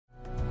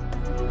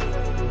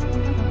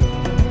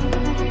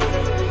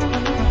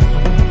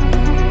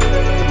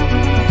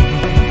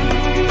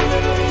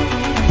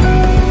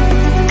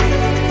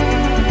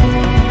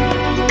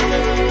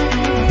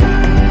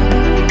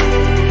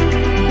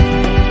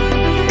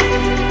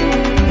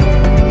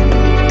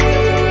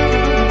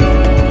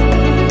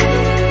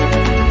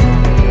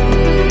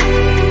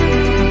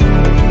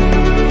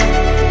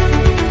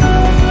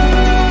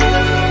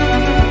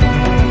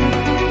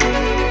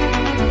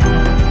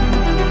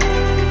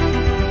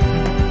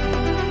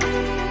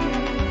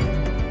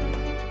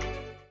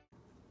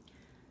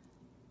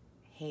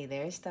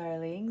there,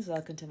 starlings.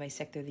 Welcome to my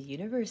sector of the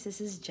universe. This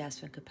is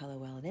Jasmine Capella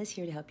Wellness,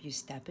 here to help you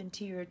step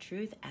into your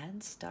truth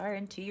and star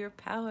into your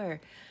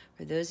power.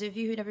 For those of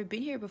you who've never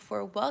been here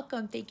before,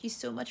 welcome. Thank you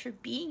so much for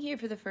being here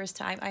for the first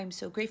time. I am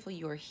so grateful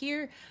you are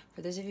here.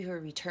 For those of you who are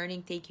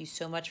returning, thank you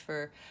so much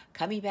for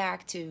coming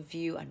back to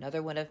view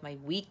another one of my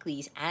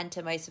weeklies. And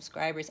to my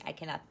subscribers, I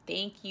cannot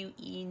thank you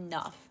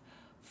enough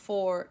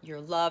for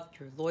your love,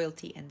 your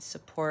loyalty, and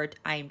support.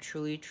 I am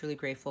truly, truly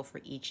grateful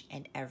for each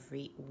and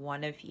every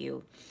one of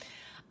you.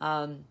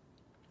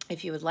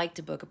 If you would like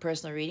to book a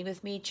personal reading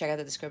with me, check out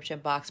the description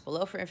box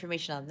below for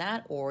information on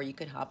that, or you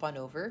can hop on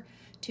over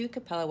to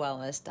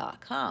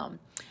capellawellness.com.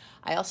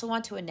 I also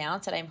want to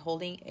announce that I'm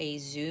holding a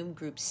Zoom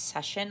group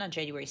session on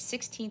January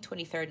 16th,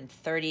 23rd, and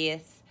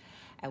 30th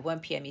at 1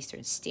 p.m.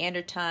 Eastern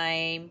Standard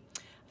Time.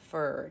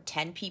 For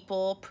 10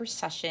 people per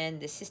session.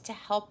 This is to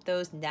help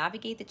those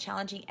navigate the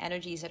challenging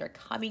energies that are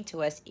coming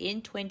to us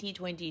in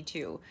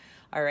 2022.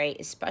 All right,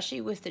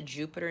 especially with the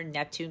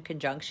Jupiter-Neptune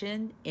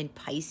conjunction in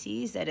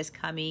Pisces that is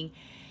coming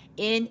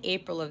in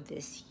April of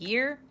this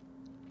year.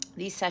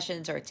 These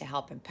sessions are to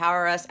help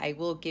empower us. I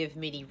will give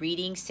mini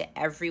readings to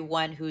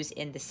everyone who's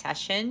in the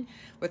session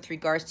with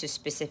regards to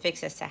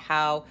specifics as to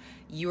how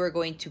you are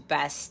going to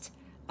best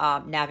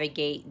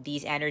navigate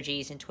these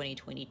energies in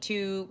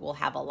 2022. We'll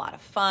have a lot of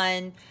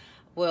fun.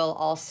 We'll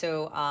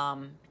also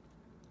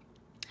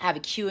have a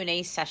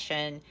Q&A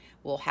session.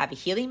 We'll have a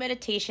healing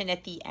meditation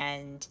at the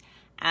end.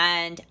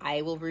 And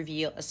I will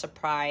reveal a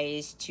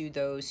surprise to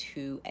those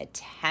who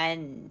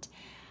attend.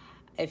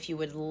 If you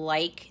would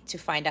like to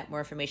find out more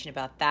information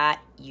about that,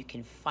 you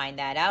can find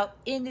that out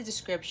in the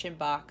description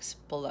box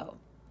below.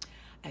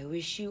 I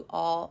wish you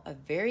all a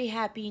very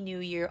happy new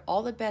year,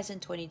 all the best in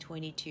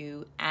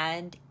 2022,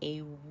 and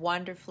a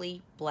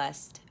wonderfully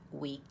blessed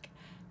week.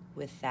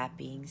 With that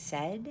being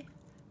said,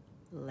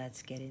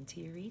 let's get into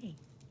your reading.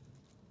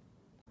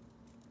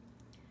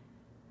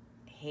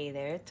 Hey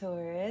there,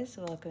 Taurus.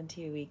 Welcome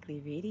to your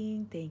weekly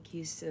reading. Thank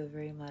you so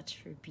very much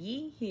for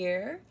being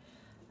here.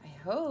 I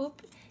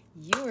hope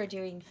you are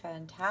doing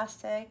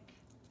fantastic.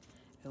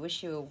 I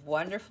wish you a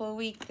wonderful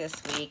week this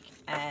week,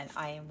 and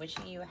I am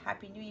wishing you a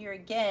happy new year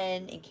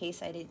again in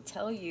case I didn't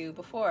tell you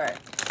before.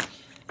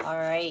 All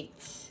right,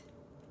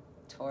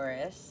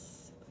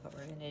 Taurus, what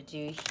we're going to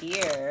do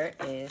here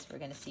is we're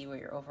going to see what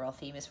your overall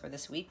theme is for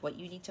this week, what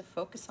you need to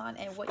focus on,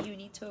 and what you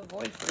need to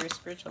avoid for your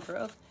spiritual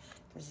growth,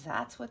 because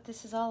that's what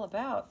this is all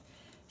about.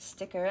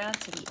 Stick around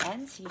to the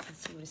end so you can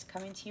see what is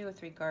coming to you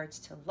with regards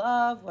to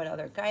love, what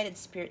other guidance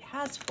spirit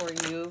has for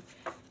you.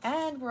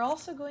 And we're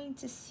also going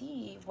to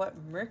see what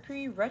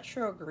Mercury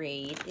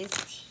Retrograde is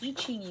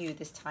teaching you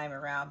this time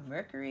around.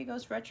 Mercury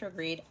goes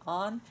retrograde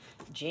on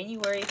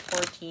January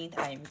 14th.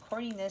 I am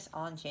recording this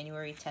on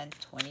January 10th,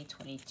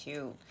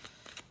 2022.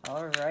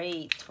 All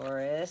right,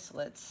 Taurus,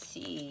 let's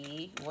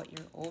see what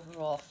your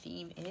overall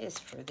theme is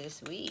for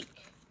this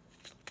week.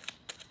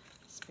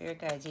 Spirit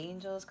guides,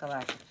 angels,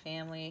 galactic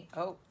family.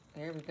 Oh,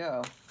 there we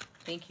go.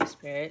 Thank you,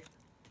 Spirit.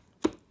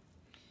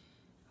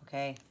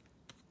 Okay.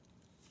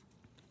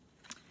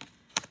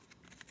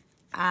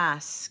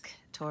 Ask,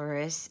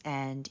 Taurus,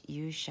 and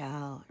you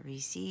shall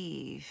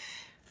receive.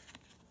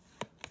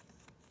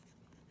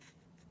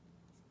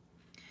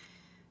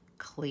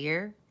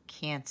 Clear,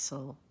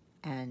 cancel,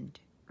 and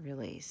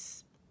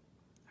release.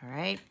 All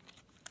right.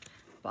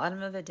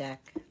 Bottom of the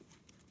deck.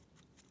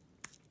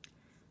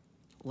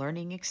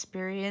 Learning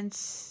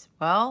experience.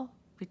 Well,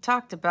 we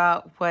talked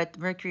about what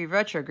Mercury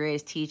Retrograde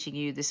is teaching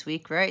you this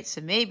week, right?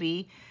 So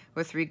maybe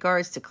with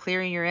regards to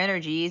clearing your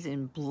energies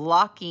and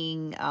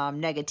blocking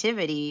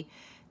negativity,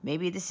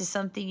 maybe this is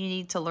something you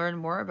need to learn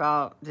more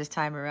about this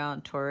time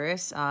around,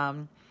 Taurus.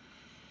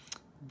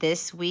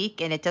 This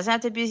week, and it doesn't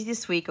have to be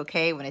this week,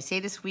 okay? When I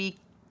say this week,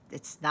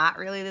 it's not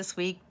really this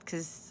week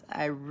because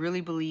I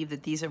really believe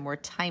that these are more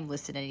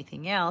timeless than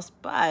anything else,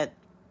 but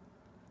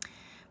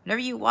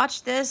whenever you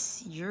watch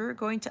this, you're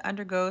going to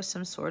undergo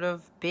some sort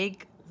of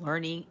big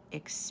learning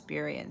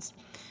experience.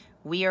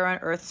 We are on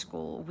Earth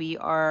School. We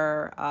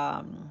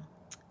are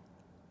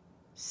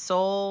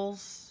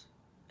souls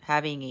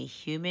having a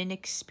human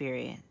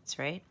experience,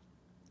 right?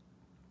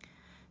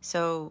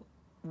 So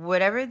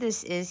whatever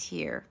this is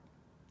here,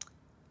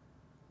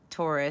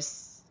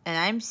 Taurus, and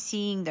I'm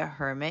seeing the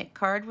Hermit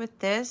card with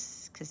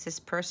this because this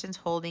person's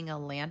holding a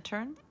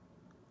lantern,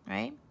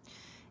 right?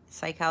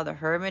 It's like how the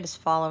Hermit is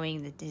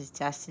following his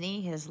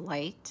destiny, his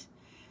light,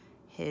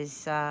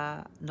 his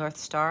North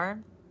Star.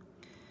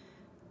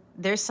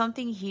 There's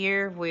something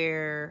here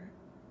where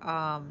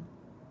you're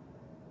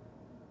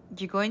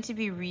going to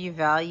be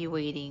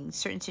reevaluating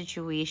certain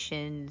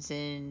situations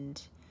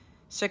and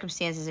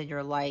circumstances in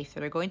your life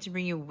that are going to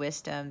bring you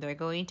wisdom. They're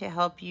going to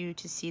help you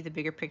to see the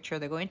bigger picture.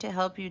 They're going to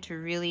help you to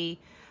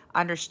really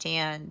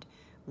understand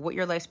what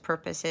your life's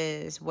purpose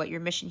is, what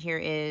your mission here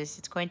is.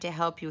 It's going to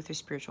help you with your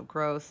spiritual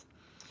growth.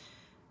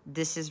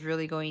 This is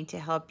really going to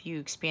help you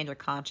expand your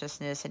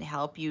consciousness and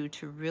help you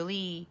to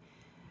really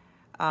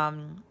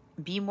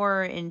be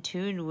more in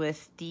tune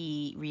with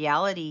the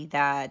reality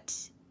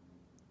that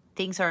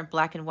things aren't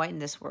black and white in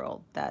this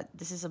world, that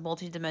this is a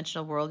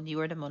multidimensional world and you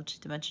are the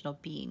multidimensional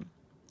being.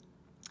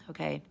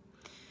 Okay.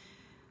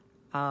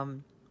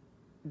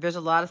 There's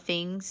a lot of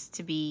things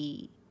to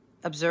be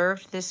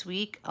observed this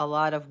week, a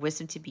lot of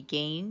wisdom to be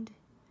gained.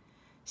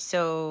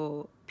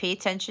 So pay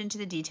attention to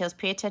the details,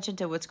 pay attention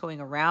to what's going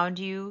around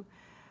you,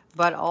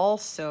 but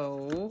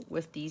also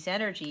with these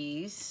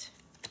energies,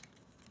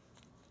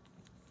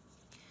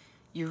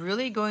 you're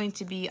really going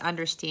to be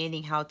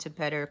understanding how to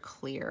better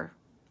clear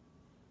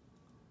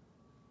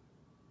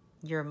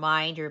your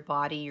mind, your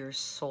body, your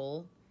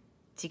soul,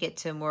 to get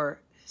to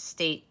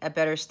a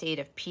better state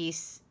of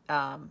peace,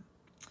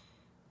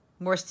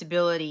 more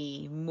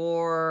stability,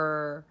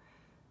 more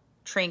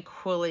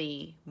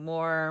tranquility,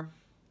 more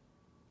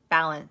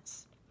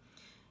balance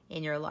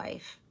in your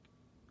life.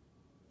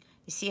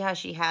 You see how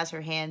she has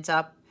her hands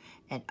up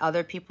and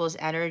other people's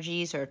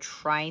energies are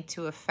trying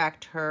to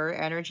affect her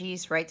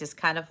energies, right? Just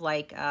kind of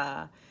like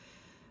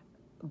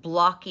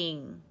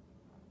blocking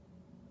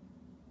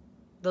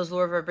those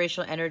lower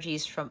vibrational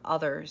energies from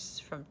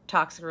others, from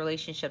toxic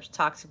relationships,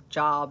 toxic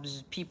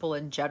jobs, people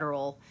in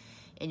general,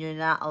 and you're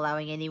not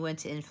allowing anyone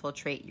to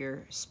infiltrate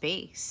your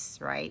space,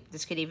 right?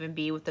 This could even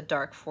be with the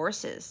dark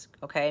forces,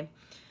 okay?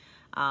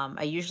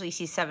 I usually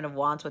see Seven of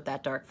Wands with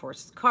that dark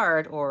forces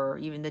card, or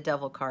even the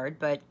Devil card,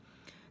 but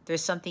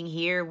there's something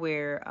here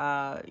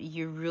where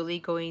you're really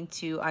going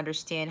to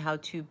understand how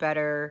to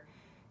better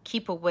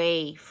keep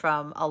away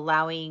from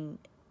allowing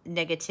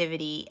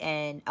negativity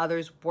and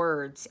others'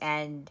 words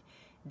and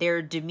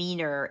their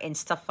demeanor and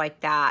stuff like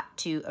that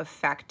to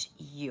affect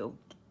you.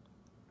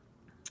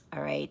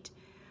 All right.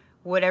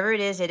 Whatever it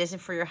isn't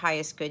for your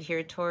highest good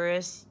here,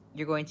 Taurus.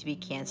 You're going to be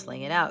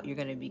canceling it out. You're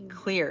going to be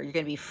clear. You're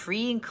going to be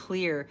free and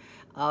clear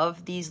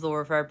of these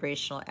lower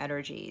vibrational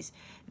energies.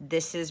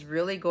 This is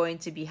really going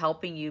to be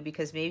helping you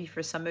because maybe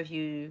for some of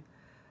you,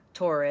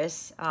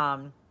 Taurus,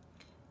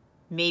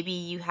 maybe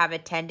you have a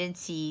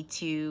tendency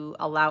to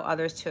allow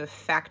others to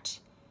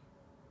affect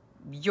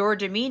your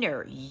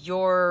demeanor,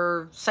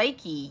 your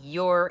psyche,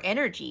 your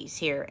energies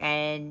here.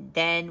 And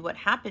then what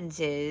happens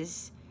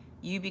is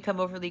you become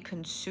overly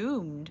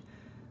consumed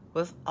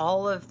with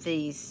all of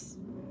these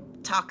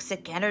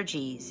toxic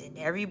energies and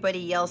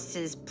everybody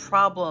else's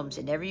problems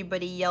and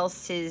everybody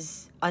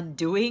else's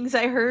undoings,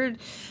 I heard,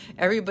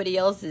 everybody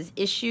else's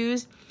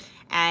issues.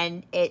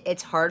 And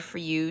it's hard for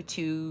you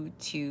to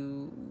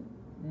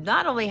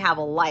not only have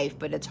a life,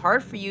 but it's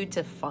hard for you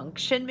to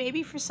function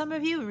maybe for some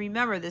of you.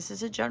 Remember, this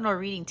is a general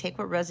reading. Take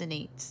what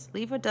resonates.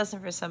 Leave what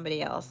doesn't for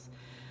somebody else.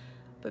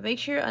 But make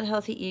sure your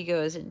unhealthy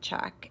ego is in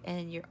check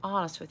and you're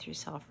honest with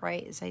yourself,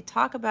 right? As I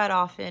talk about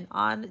often,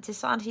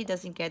 dishonesty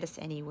doesn't get us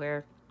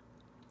anywhere.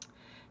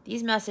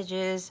 These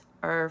messages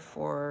are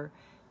for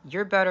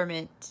your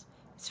betterment.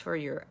 It's for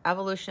your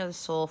evolution of the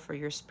soul, for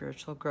your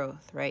spiritual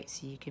growth, right?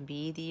 So you can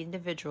be the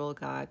individual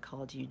God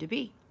called you to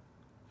be.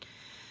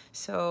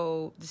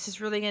 So this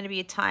is really going to be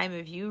a time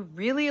of you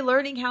really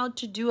learning how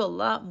to do a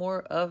lot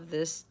more of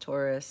this,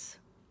 Taurus.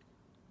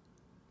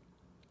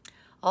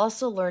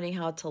 Also learning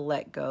how to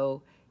let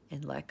go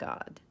and let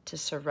God, to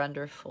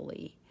surrender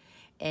fully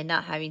and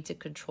not having to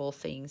control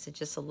things and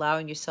just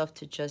allowing yourself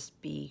to just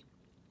be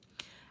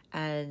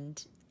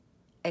and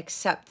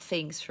accept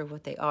things for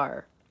what they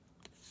are.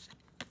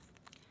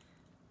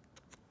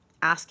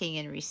 Asking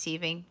and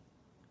receiving,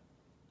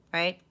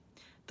 right?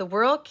 The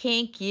world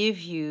can't give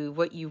you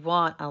what you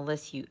want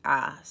unless you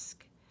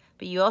ask.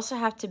 But you also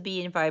have to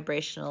be in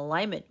vibrational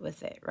alignment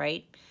with it,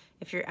 right?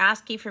 If you're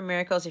asking for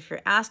miracles, if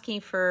you're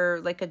asking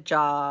for like a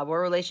job or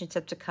a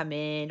relationship to come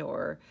in,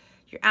 or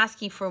you're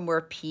asking for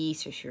more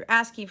peace, or if you're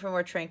asking for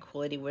more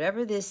tranquility,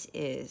 whatever this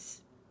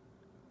is,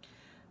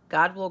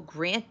 God will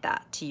grant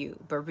that to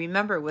you. But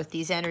remember, with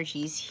these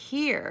energies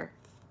here,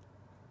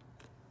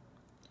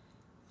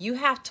 you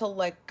have to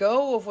let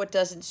go of what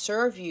doesn't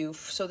serve you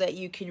so that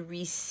you can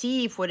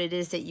receive what it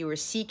is that you were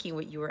seeking,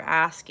 what you were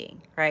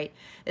asking, right?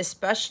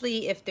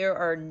 Especially if there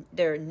are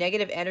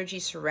negative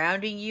energies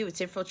surrounding you,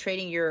 it's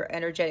infiltrating your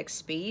energetic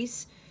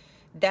space.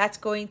 That's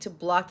going to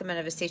block the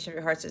manifestation of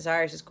your heart's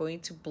desires. It's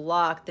going to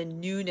block the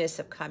newness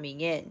of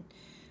coming in.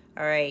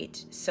 All right.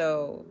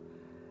 So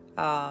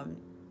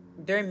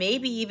there may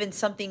be even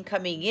something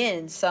coming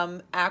in,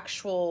 some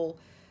actual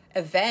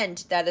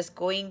event that is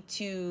going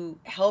to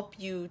help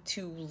you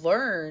to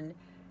learn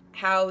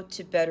how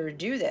to better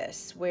do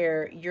this,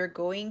 where you're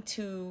going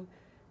to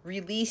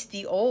release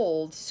the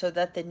old so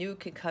that the new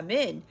can come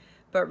in.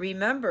 But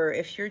remember,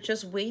 if you're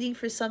just waiting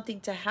for something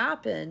to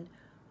happen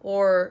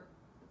or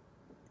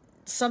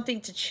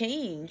something to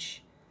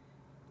change,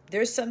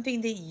 there's something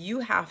that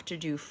you have to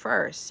do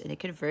first, and it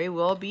could very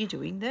well be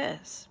doing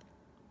this.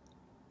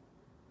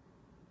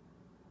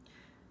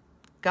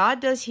 God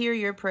does hear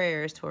your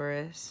prayers,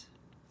 Taurus.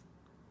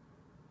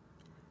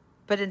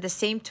 But in the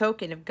same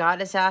token, if God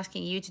is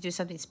asking you to do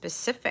something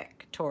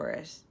specific,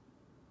 Taurus,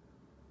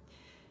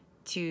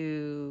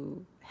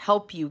 to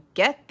help you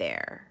get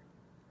there,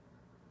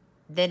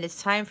 then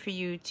it's time for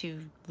you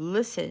to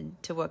listen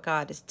to what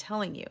God is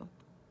telling you.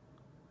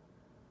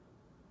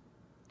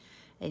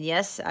 And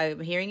yes, I'm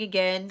hearing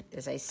again,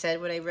 as I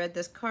said when I read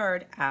this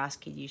card,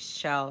 ask and you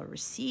shall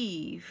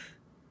receive.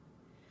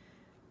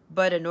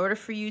 But in order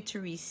for you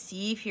to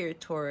receive here,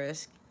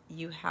 Taurus,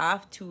 you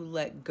have to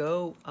let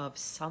go of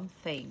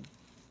something.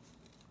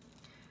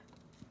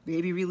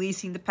 Maybe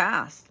releasing the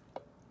past.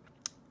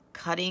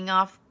 Cutting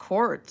off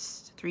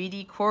cords,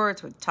 3D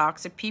cords with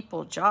toxic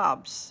people,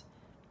 jobs,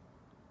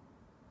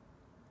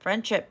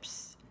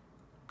 friendships,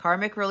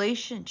 karmic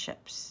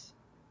relationships,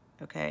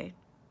 okay?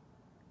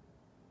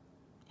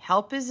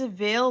 Help is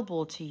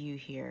available to you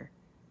here.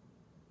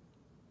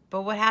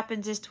 But what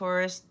happens is,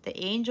 Taurus, the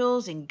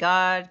angels and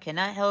God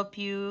cannot help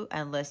you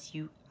unless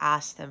you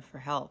ask them for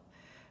help.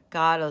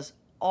 God is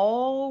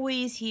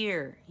always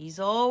here. He's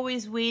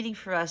always waiting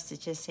for us to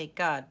just say,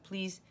 God,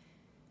 please,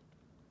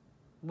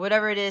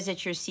 whatever it is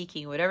that you're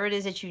seeking, whatever it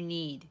is that you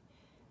need,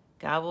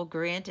 God will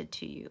grant it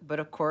to you. But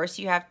of course,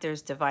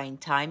 there's divine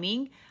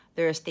timing.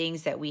 There's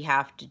things that we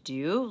have to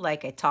do,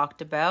 like I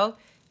talked about.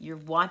 You're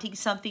wanting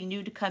something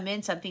new to come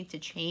in, something to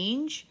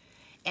change.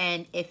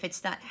 And if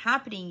it's not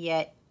happening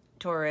yet,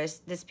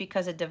 Taurus, that's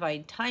because of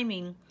divine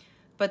timing.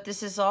 But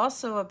this is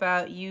also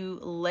about you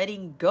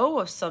letting go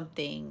of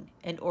something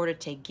in order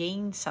to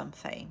gain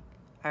something.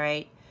 All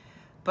right?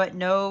 But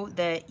know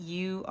that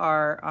you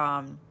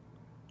are,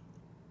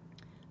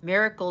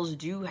 miracles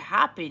do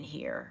happen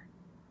here.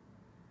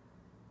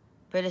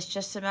 But it's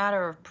just a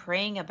matter of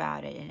praying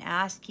about it and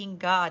asking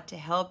God to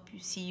help you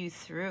see you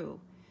through,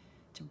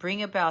 to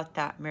bring about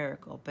that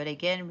miracle. But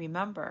again,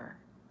 remember,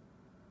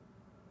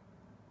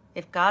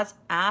 if God's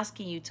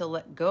asking you to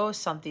let go of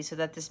something so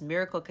that this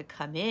miracle could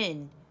come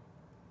in,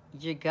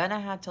 you're going to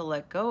have to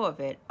let go of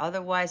it.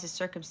 Otherwise, the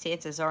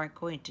circumstances aren't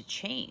going to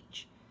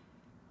change.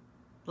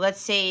 Let's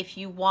say if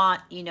you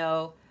want,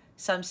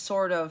 some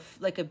sort of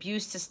like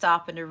abuse to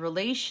stop in a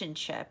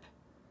relationship,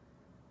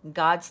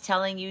 God's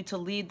telling you to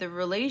leave the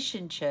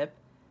relationship,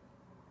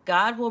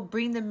 God will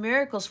bring the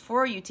miracles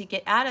for you to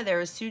get out of there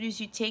as soon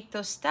as you take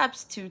those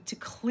steps to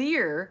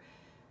clear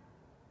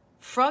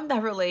from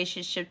that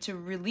relationship, to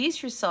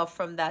release yourself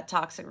from that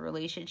toxic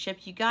relationship.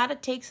 You got to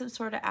take some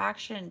sort of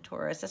action,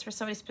 Taurus. That's for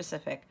somebody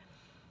specific.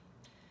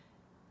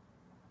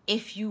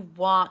 If you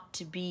want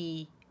to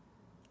be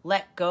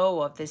let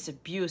go of this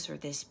abuse or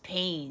this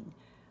pain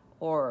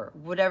or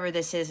whatever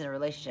this is in a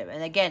relationship.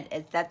 And again,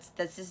 that's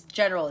just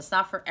general. It's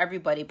not for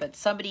everybody, but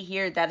somebody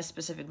here, that is a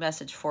specific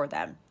message for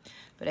them.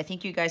 But I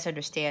think you guys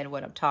understand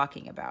what I'm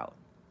talking about.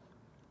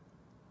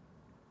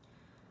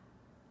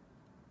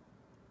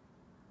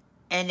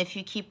 And if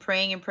you keep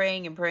praying and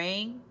praying and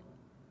praying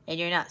and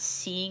you're not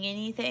seeing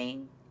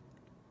anything,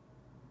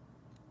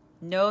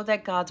 know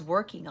that God's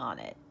working on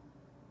it.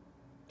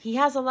 He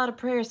has a lot of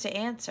prayers to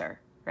answer,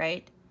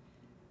 right?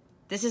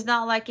 This is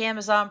not like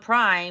Amazon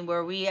Prime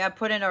where we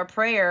put in our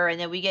prayer and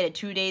then we get it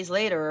 2 days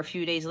later or a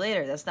few days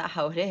later. That's not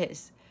how it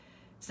is.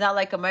 It's not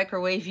like a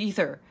microwave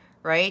either,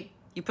 right?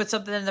 You put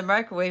something in the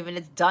microwave and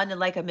it's done in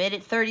like a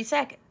minute, 30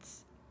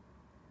 seconds.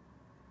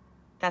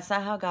 That's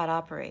not how God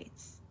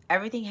operates.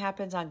 Everything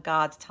happens on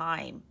God's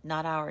time,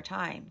 not our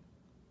time.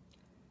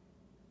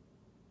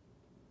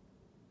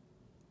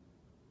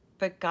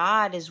 But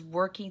God is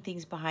working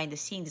things behind the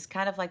scenes. It's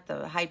kind of like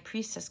the High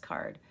Priestess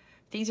card.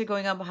 Things are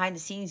going on behind the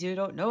scenes you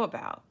don't know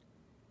about.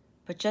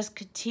 But just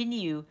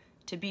continue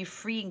to be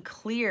free and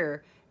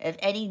clear of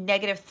any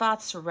negative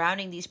thoughts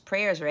surrounding these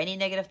prayers or any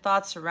negative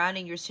thoughts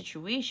surrounding your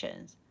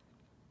situations.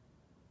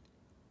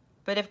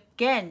 But if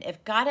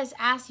God has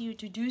asked you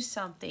to do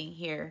something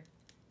here,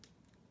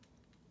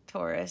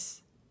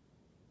 Taurus,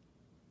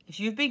 if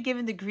you've been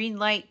given the green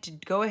light to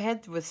go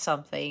ahead with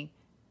something,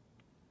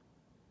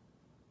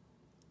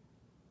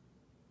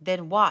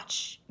 then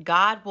watch.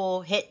 God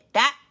will hit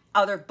that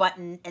other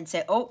button and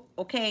say, oh,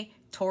 okay,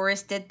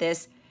 Taurus did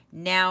this.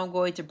 Now I'm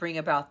going to bring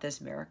about this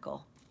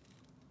miracle.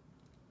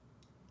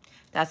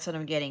 That's what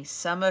I'm getting.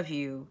 Some of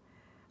you,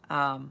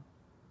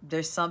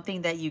 there's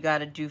something that you got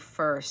to do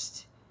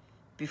first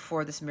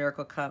before this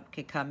miracle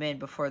can come in,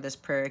 before this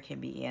prayer can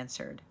be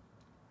answered.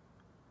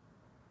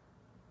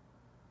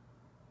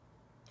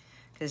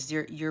 Because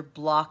you're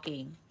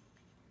blocking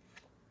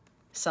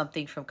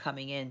something from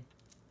coming in.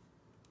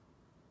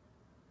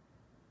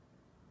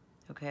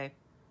 Okay?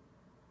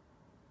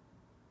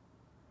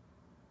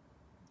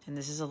 And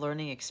this is a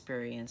learning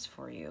experience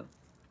for you.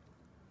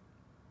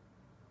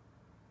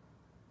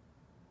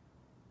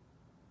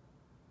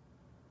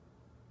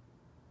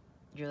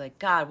 You're like,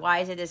 God, why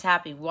isn't this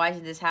happening? Why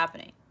isn't this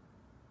happening?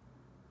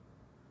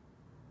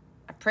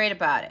 I prayed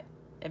about it.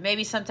 And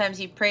maybe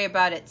sometimes you pray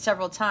about it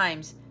several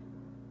times.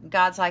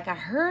 God's like, I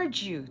heard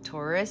you,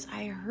 Taurus.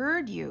 I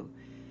heard you.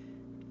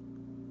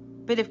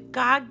 But if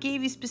God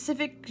gave you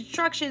specific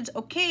instructions,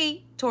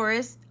 okay,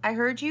 Taurus, I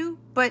heard you,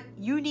 but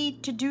you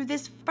need to do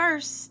this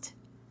first.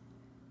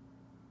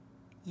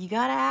 You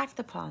got to act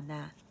upon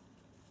that.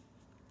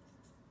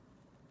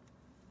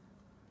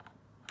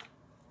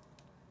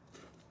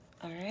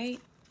 All right?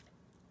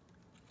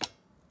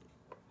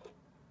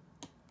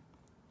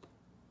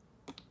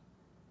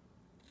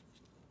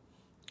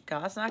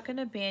 God's not going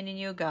to abandon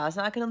you. God's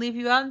not going to leave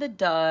you out in the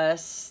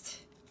dust.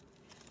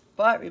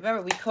 But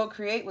remember, we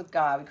co-create with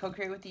God. We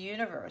co-create with the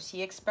universe.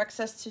 He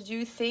expects us to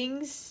do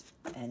things,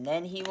 and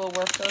then he will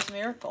work those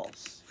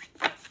miracles.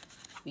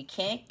 We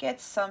can't get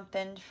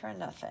something for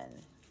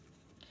nothing.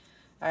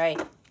 All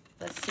right,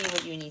 let's see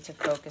what you need to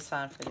focus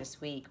on for this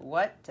week.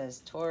 What does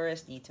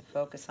Taurus need to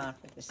focus on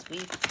for this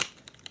week?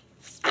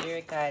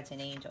 Spirit guides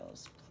and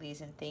angels, please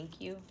and thank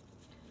you.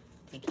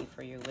 Thank you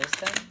for your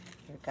wisdom,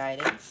 your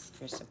guidance,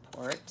 your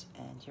support,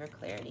 and your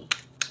clarity.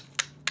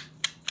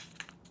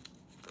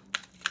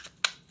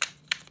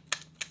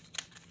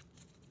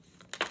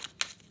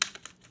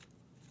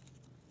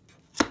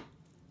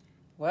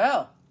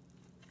 Well,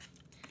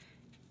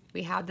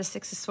 we have the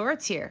Six of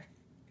Swords here.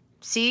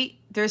 See,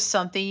 there's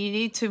something you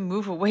need to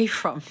move away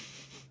from.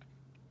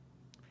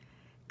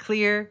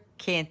 Clear,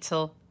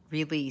 cancel,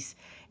 release.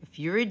 If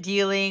you're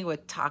dealing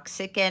with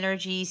toxic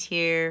energies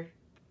here,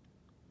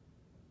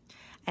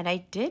 and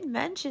I did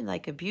mention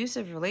like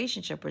abusive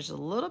relationship, which is a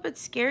little bit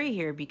scary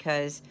here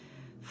because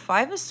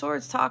Five of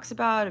Swords talks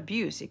about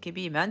abuse. It could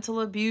be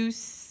mental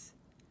abuse,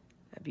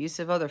 abuse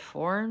of other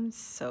forms.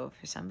 So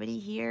for somebody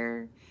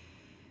here,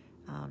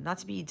 not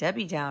to be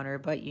Debbie Downer,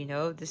 but, you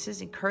know, this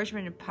is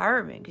encouragement and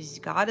empowerment because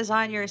God is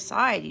on your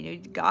side. You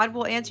know, God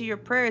will answer your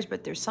prayers,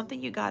 but there's something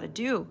you got to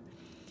do.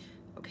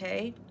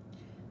 Okay?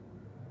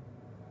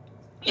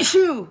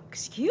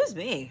 Excuse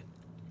me.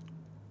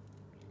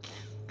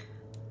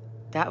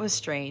 That was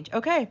strange.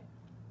 Okay.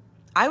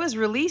 I was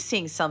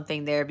releasing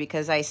something there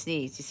because I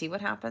sneezed. You see what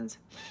happens?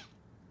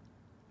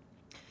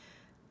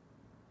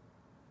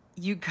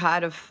 You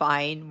got to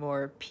find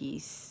more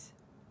peace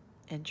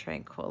and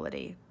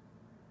tranquility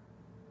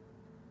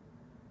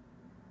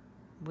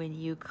when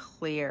you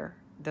clear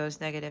those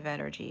negative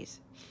energies.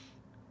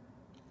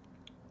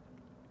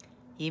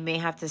 You may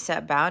have to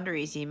set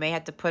boundaries. You may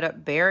have to put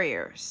up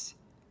barriers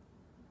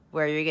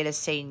where you're going to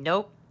say,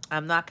 nope,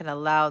 I'm not going to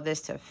allow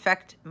this to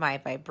affect my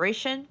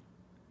vibration.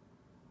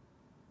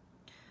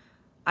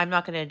 I'm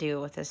not going to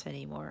deal with this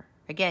anymore.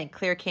 Again,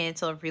 clear,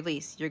 cancel,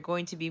 release. You're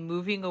going to be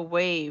moving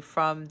away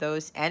from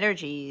those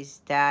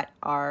energies that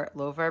are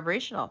low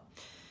vibrational.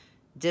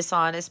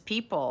 Dishonest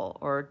people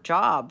or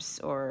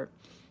jobs, or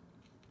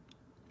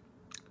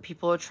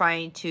people are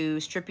trying to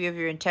strip you of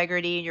your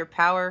integrity and your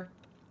power.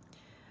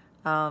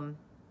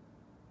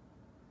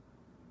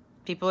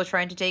 People are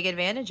trying to take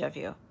advantage of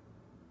you.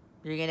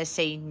 You're going to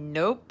say,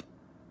 nope,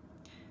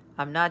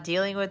 I'm not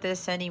dealing with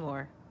this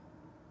anymore.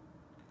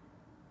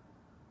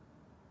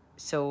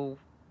 So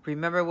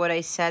remember what I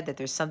said, that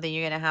there's something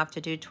you're going to have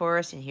to do,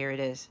 Taurus, and here it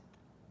is.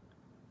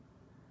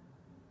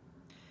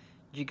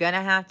 You're going to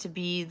have to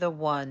be the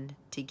one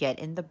to get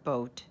in the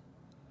boat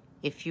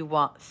if you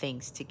want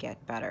things to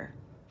get better.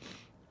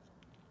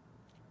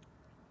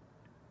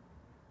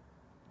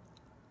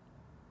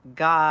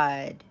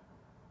 God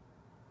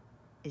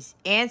is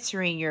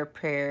answering your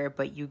prayer,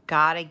 but you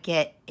got to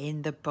get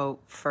in the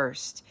boat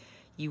first.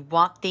 You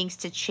want things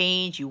to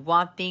change. You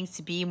want things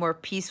to be more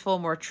peaceful,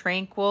 more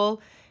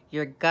tranquil.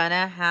 You're going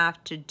to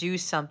have to do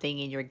something,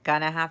 and you're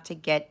going to have to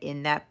get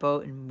in that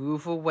boat and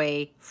move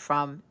away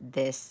from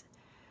this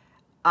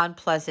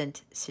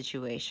unpleasant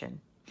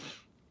situation.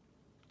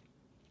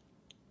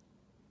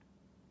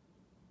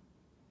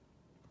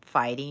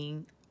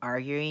 Fighting,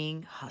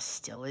 arguing,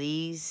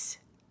 hostilities.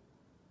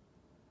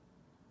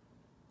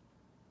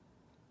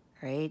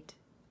 Right?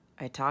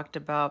 I talked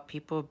about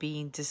people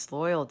being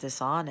disloyal,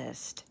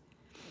 dishonest.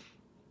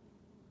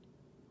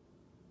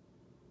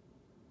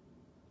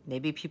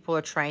 Maybe people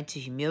are trying to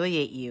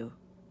humiliate you.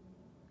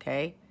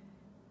 Okay?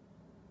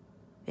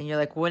 And you're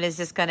like, when is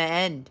this going to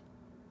end?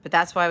 But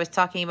that's why I was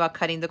talking about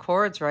cutting the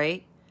cords,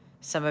 right?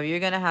 Some of you are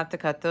going to have to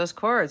cut those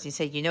cords. You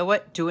say, you know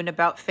what? Do an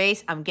about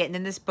face. I'm getting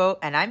in this boat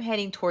and I'm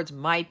heading towards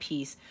my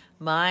peace,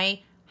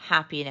 my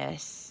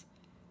happiness.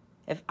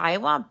 If I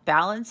want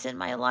balance in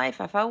my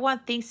life, if I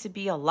want things to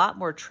be a lot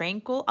more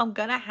tranquil, I'm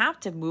going to have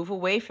to move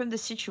away from the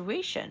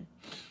situation.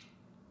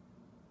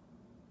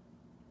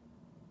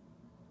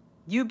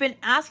 You've been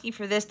asking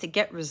for this to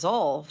get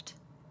resolved,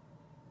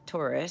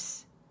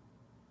 Taurus.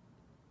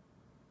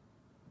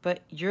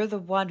 But you're the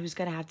one who's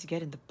going to have to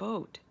get in the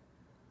boat.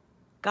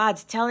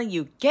 God's telling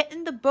you, get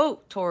in the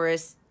boat,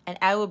 Taurus, and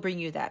I will bring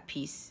you that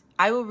peace.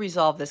 I will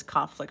resolve this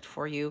conflict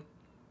for you.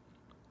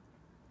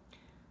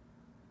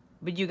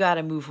 But you got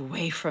to move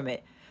away from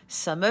it.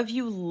 Some of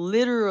you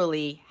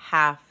literally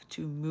have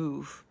to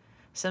move.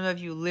 Some of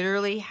you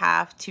literally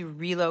have to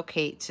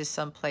relocate to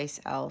someplace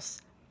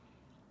else.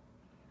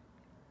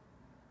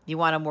 You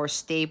want a more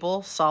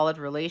stable, solid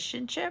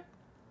relationship?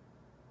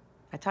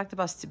 I talked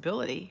about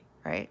stability,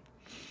 right?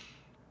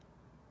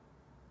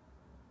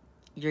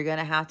 You're going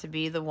to have to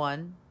be the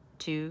one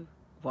to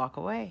walk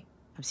away.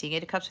 I'm seeing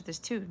Eight of Cups with this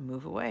too.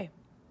 Move away.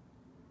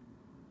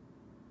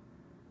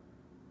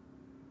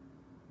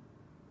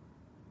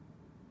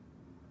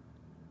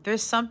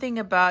 There's something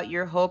about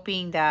you're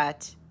hoping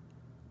that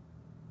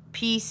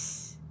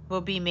peace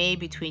will be made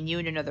between you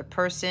and another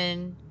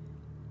person.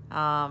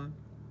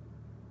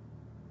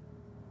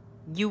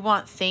 You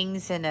want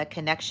things in a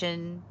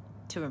connection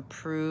to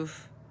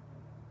improve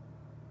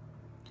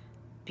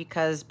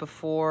because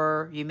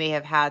before you may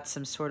have had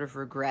some sort of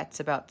regrets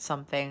about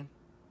something.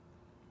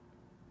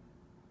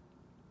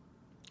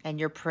 And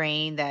you're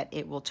praying that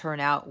it will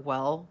turn out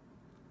well.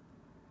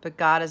 But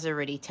God is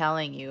already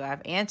telling you,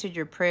 I've answered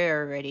your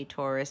prayer already,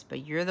 Taurus,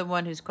 but you're the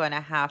one who's going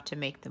to have to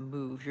make the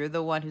move. You're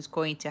the one who's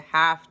going to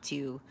have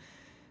to,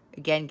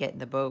 again, get in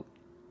the boat.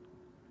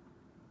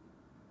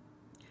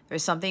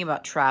 There's something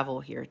about travel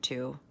here,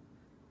 too.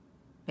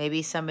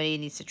 Maybe somebody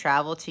needs to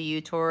travel to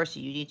you, Taurus,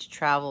 you need to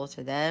travel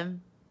to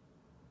them.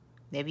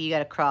 Maybe you got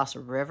to cross a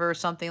river or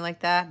something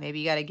like that. Maybe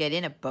you got to get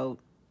in a boat,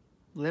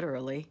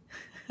 literally.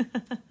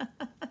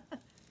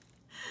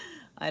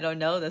 I don't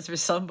know, that's for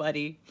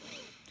somebody.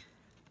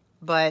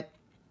 But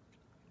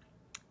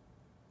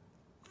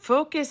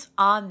focus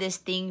on this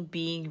thing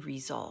being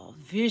resolved.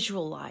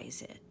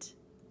 Visualize it.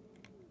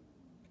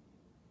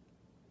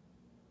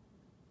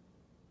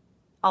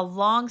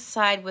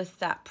 Alongside with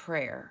that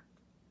prayer.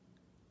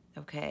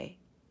 Okay?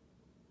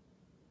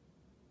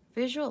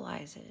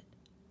 Visualize it.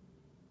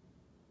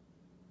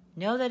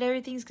 Know that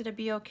everything's going to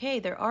be okay.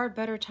 There are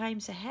better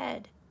times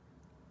ahead.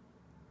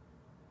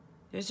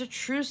 There's a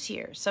truce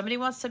here. Somebody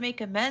wants to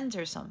make amends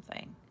or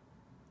something.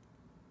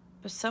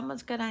 But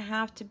someone's going to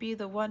have to be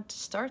the one to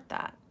start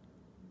that.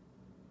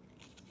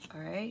 All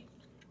right?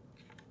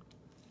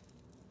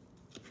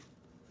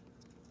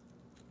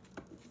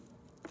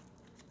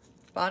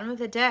 Bottom of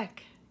the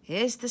deck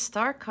is the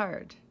Star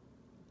card.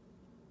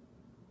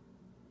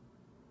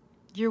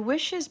 Your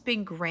wish has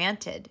been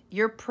granted.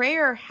 Your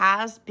prayer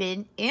has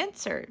been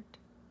answered,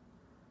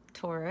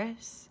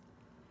 Taurus.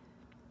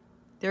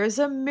 There is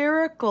a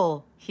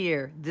miracle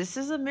here. This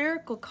is a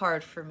miracle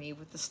card for me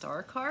with the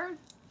Star card.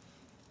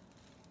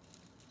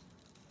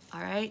 All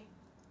right.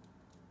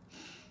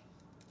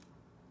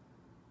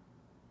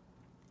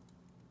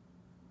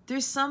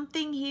 There's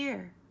something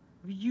here.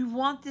 You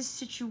want this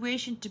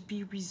situation to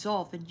be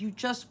resolved and you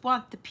just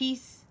want the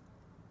peace.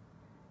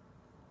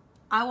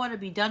 I want to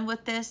be done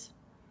with this.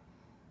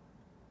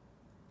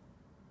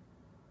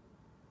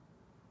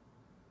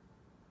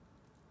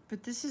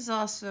 But this is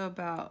also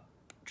about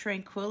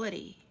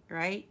tranquility,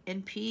 right?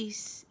 And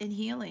peace and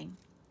healing.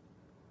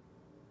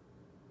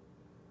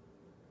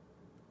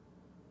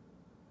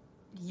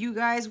 You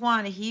guys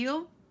want to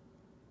heal?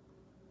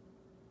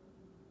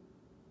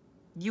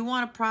 You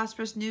want a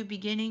prosperous new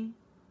beginning?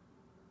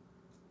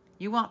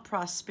 You want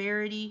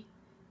prosperity?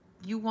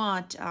 You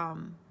want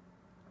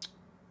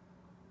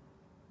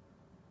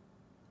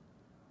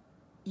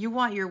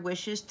your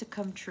wishes to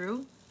come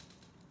true?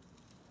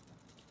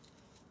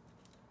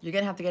 You're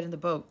going to have to get in the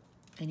boat.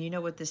 And you know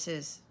what this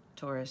is,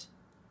 Taurus.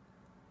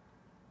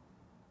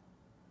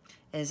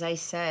 As I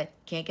said,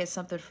 can't get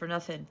something for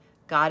nothing.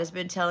 God has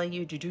been telling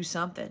you to do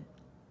something.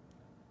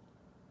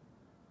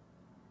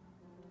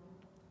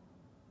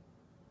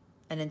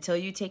 And until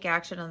you take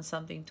action on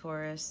something,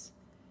 Taurus,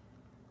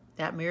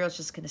 that mirror's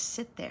just going to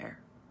sit there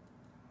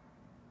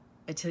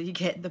until you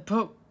get in the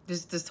boat.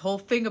 There's this whole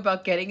thing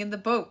about getting in the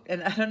boat.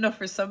 And I don't know,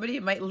 for somebody,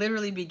 it might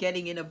literally be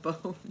getting in a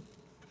boat.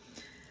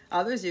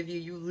 Others of you,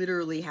 you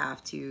literally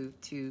have to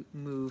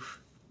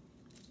move.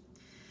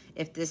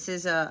 If this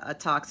is a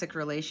toxic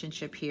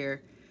relationship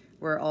here,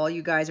 where all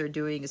you guys are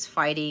doing is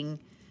fighting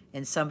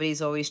and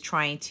somebody's always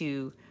trying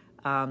to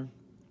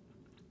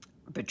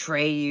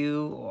betray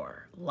you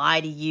or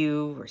lie to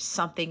you or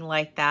something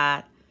like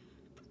that,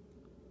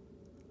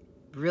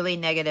 really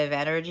negative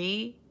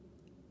energy,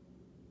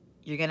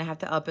 you're going to have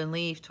to up and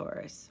leave,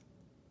 Taurus.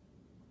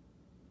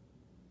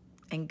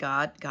 And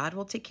God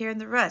will take care of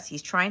the rest.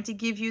 He's trying to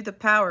give you the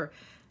power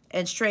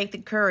and strength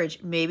and courage.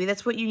 Maybe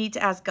that's what you need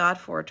to ask God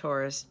for,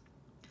 Taurus.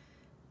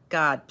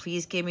 God,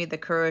 please give me the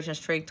courage and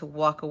strength to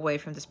walk away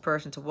from this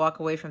person, to walk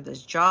away from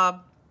this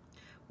job,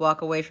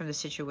 walk away from the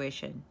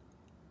situation.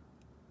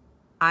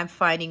 I'm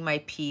finding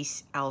my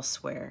peace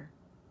elsewhere.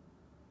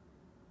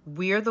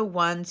 We're the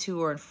ones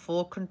who are in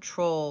full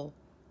control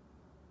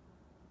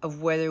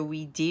of whether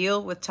we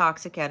deal with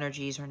toxic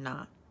energies or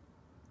not.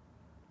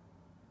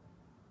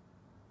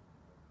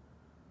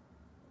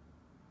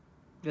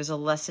 There's a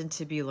lesson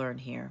to be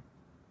learned here.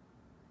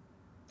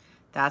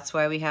 That's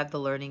why we have the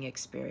learning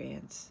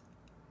experience.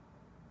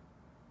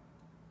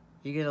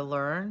 You're going to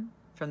learn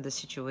from the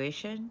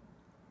situation.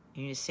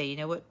 You're going to say, you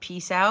know what,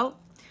 peace out.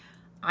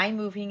 I'm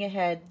moving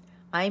ahead.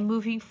 I'm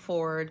moving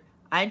forward.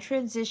 I'm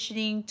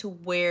transitioning to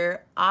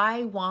where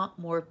I want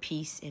more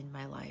peace in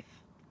my life.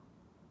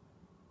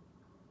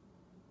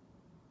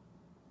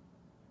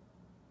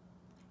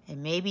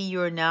 And maybe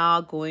you're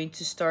now going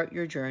to start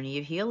your journey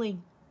of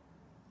healing.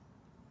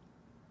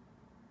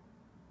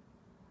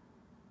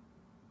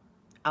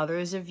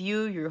 Others of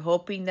you, you're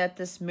hoping that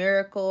this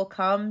miracle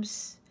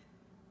comes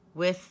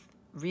with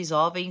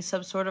resolving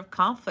some sort of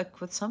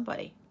conflict with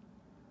somebody.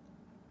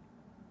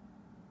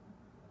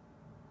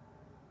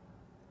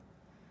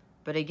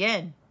 But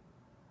again,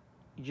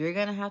 you're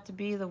going to have to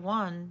be the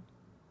one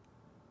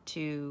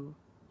to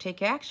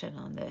take action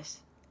on this.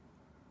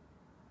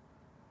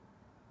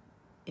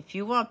 If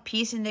you want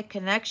peace in the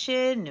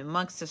connection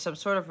amongst some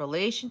sort of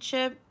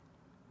relationship,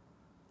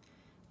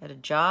 at a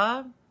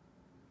job,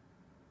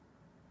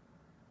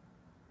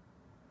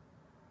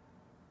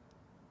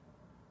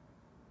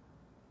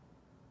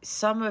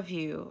 some of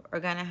you are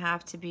going to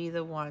have to be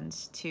the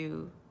ones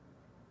to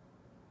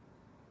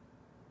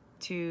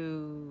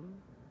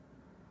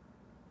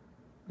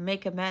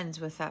make amends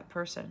with that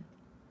person.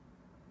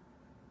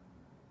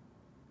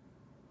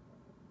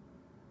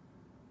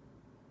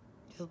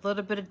 There's a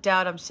little bit of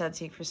doubt I'm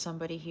sensing for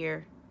somebody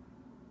here.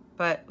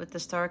 But with the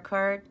Star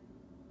card,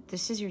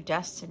 this is your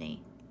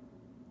destiny.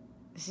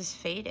 This is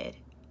fated.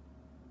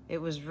 It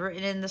was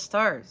written in the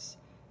stars.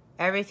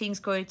 Everything's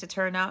going to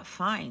turn out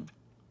fine.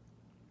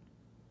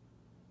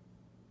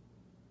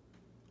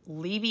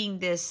 Leaving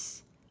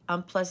this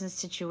unpleasant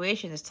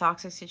situation, this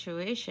toxic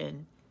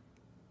situation,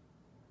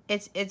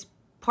 it's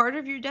part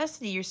of your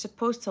destiny. You're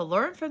supposed to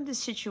learn from this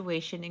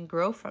situation and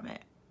grow from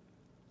it.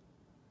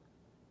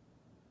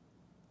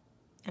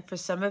 And for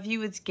some of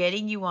you, it's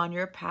getting you on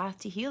your path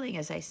to healing,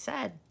 as I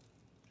said.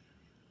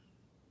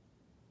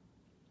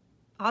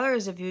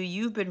 Others of you,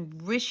 you've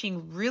been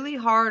wishing really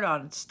hard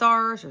on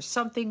stars or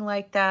something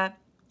like that.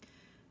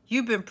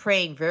 You've been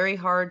praying very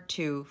hard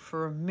too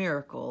for a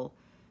miracle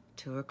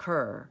to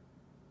occur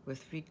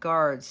with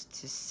regards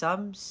to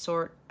some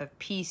sort of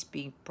peace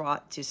being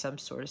brought to some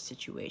sort of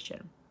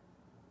situation.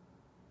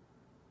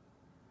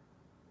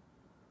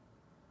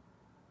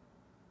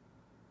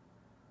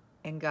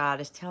 And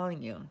God is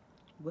telling you,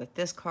 with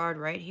this card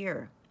right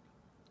here,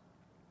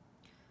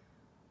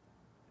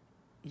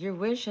 your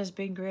wish has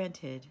been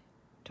granted,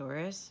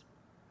 Taurus.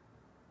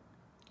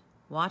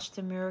 Watch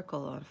the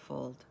miracle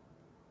unfold.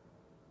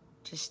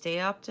 Just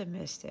stay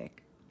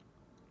optimistic.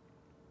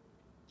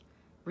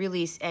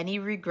 Release any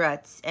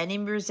regrets, any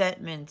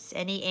resentments,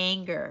 any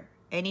anger,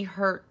 any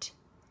hurt.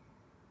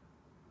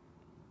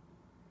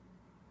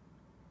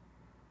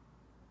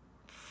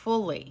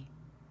 Fully.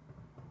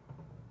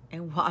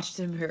 And watch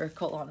the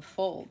miracle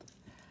unfold.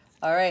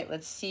 All right,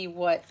 let's see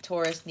what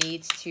Taurus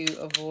needs to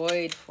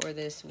avoid for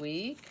this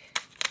week.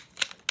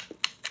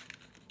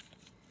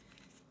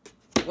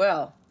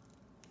 Well,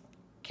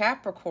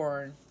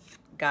 Capricorn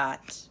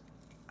got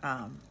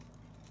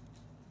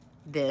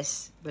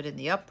this, but in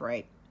the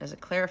upright as a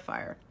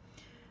clarifier.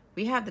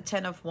 We have the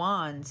Ten of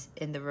Wands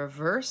in the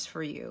reverse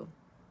for you,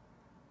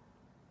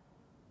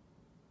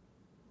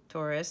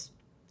 Taurus.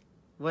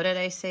 What did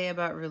I say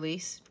about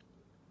release?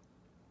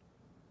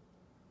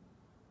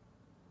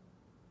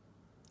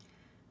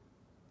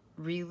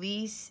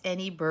 Release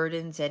any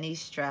burdens, any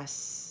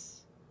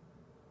stress,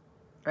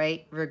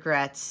 right?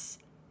 Regrets,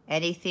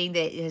 anything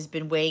that has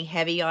been weighing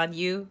heavy on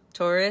you,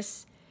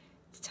 Taurus.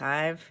 It's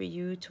time for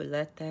you to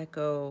let that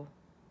go.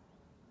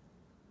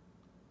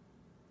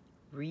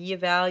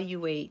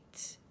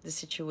 Reevaluate the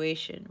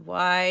situation.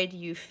 Why do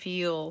you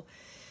feel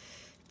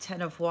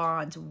Ten of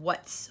Wands?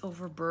 What's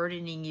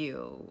overburdening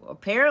you?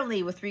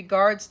 Apparently, with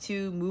regards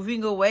to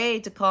moving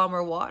away to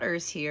calmer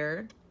waters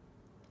here,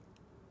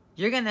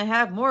 you're going to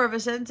have more of a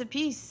sense of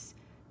peace.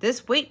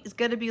 This weight is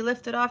going to be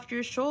lifted off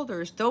your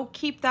shoulders. Don't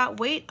keep that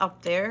weight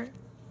up there.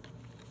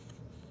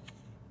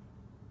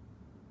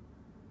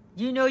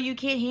 You know you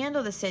can't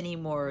handle this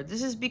anymore.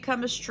 This has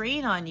become a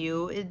strain on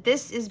you.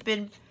 This has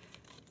been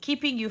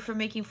keeping you from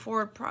making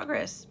forward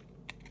progress.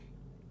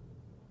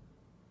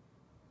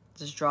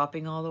 Just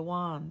dropping all the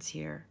wands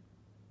here,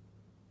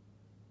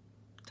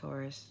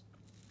 Taurus.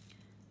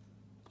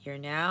 You're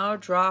now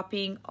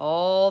dropping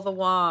all the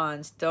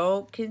wands.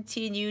 Don't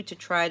continue to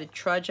try to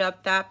trudge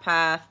up that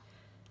path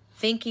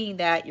thinking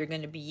that you're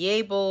going to be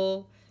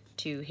able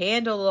to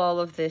handle all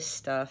of this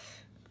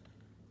stuff,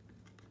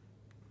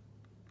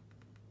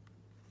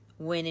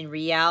 when in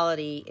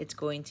reality, it's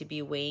going to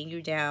be weighing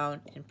you down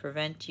and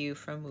prevent you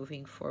from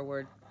moving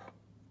forward.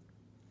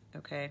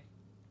 Okay?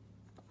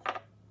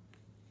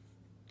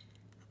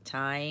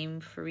 Time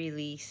for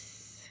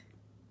release.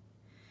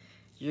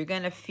 You're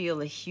going to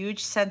feel a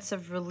huge sense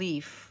of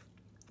relief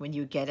when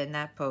you get in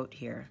that boat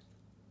here,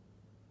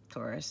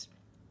 Taurus.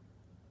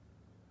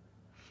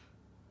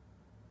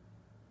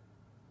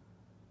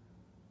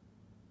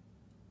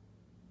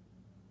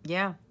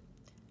 Yeah.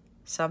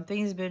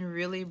 Something's been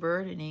really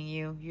burdening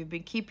you. You've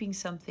been keeping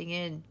something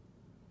in.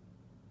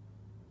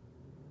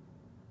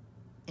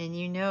 And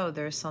you know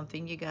there's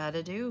something you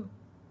gotta do.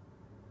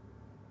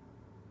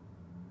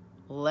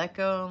 Let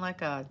go and let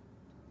God.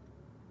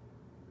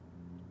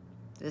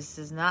 This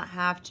does not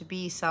have to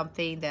be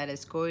something that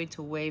is going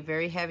to weigh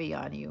very heavy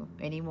on you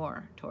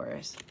anymore,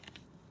 Taurus.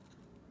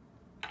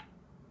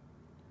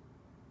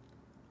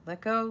 Let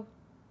go.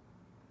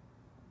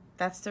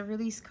 That's the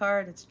release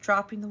card. It's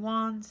dropping the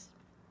wands.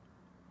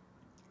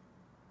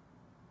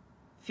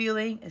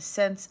 Feeling a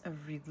sense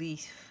of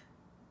relief.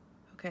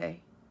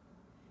 Okay.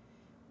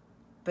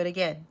 But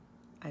again,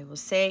 I will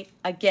say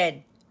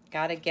again,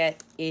 gotta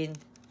get in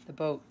the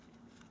boat.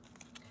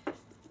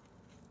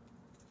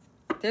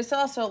 There's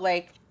also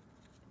like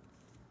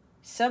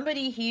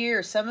somebody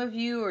here, some of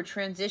you are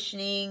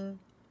transitioning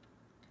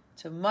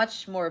to a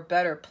much more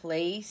better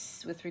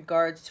place with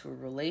regards to a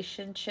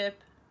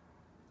relationship.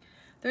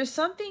 There's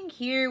something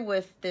here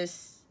with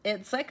this,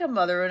 it's like a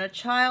mother and a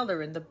child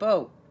are in the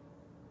boat.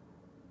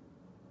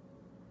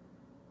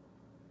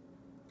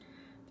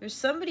 There's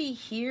somebody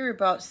here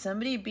about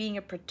somebody being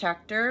a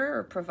protector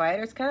or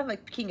provider. It's kind of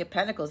like King of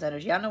Pentacles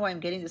energy. I don't know why I'm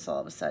getting this all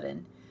of a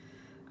sudden.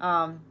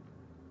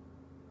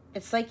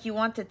 It's like you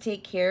want to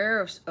take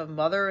care of a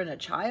mother and a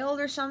child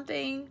or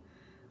something.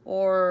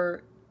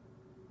 Or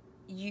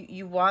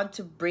you want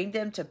to bring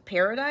them to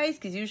paradise.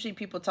 Because usually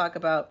people talk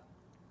about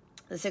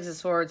the Six of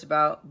Swords,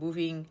 about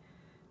moving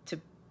to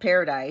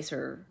paradise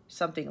or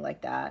something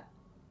like that.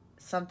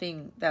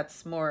 Something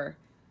that's more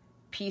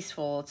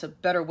peaceful. It's a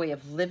better way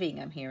of living,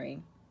 I'm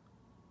hearing.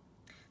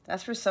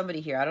 That's for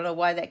somebody here. I don't know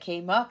why that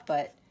came up,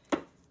 but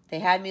they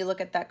had me look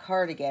at that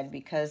card again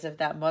because of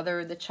that mother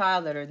and the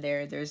child that are in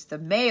there. There's the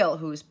male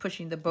who's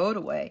pushing the boat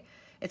away.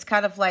 It's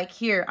kind of like,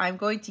 here, I'm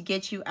going to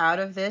get you out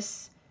of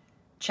this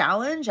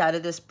challenge, out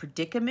of this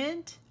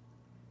predicament.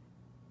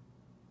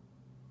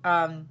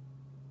 Yeah,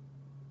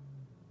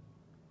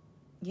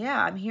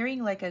 I'm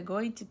hearing like I'm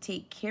going to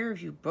take care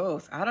of you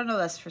both. I don't know,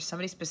 that's for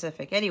somebody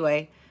specific.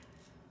 Anyway,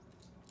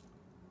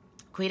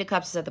 Queen of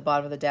Cups is at the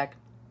bottom of the deck.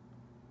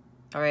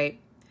 All right.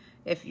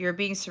 If you're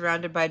being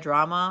surrounded by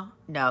drama,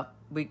 no,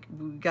 we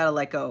got to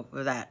let go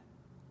of that.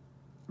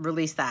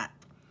 Release that.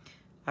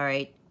 All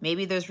right.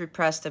 Maybe there's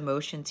repressed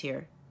emotions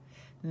here.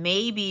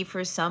 Maybe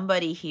for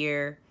somebody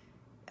here,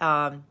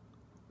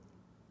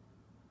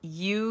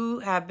 you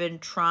have been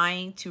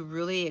trying to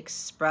really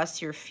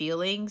express your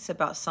feelings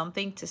about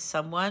something to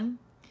someone,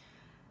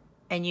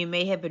 and you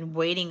may have been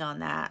waiting on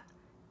that.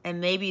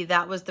 And maybe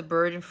that was the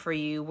burden for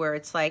you, where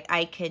it's like,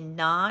 I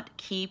cannot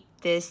keep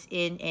this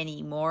in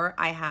anymore.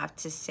 I have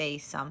to say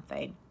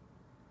something.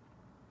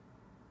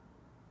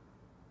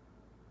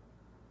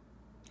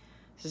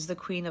 This is the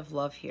Queen of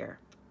Love here.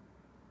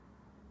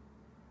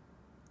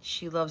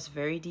 She loves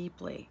very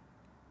deeply,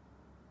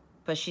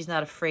 but she's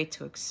not afraid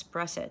to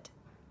express it.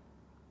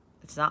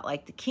 It's not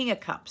like the King of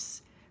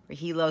Cups, where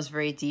he loves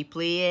very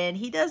deeply and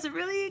he doesn't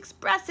really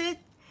express it.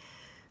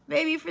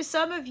 Maybe for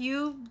some of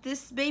you,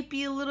 this may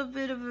be a little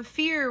bit of a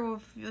fear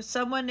of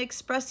someone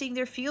expressing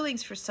their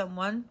feelings for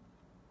someone.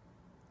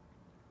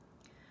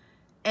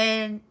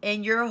 And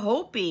you're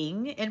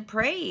hoping and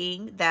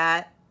praying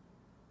that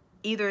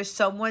either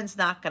someone's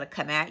not going to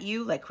come at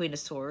you, like Queen of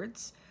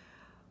Swords,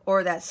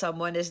 or that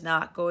someone is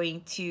not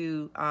going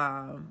to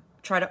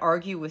try to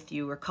argue with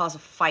you or cause a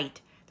fight.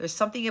 There's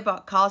something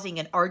about causing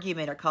an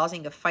argument or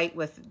causing a fight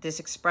with this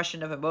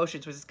expression of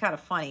emotions, which is kind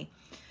of funny.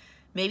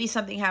 Maybe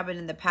something happened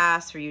in the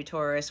past for you,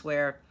 Taurus,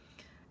 where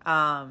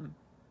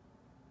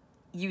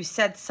you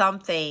said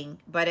something,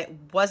 but it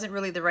wasn't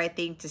really the right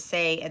thing to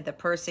say, and the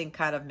person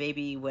kind of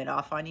maybe went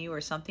off on you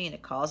or something, and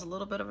it caused a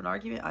little bit of an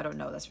argument. I don't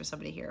know. That's for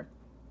somebody here.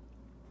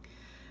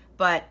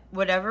 But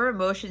whatever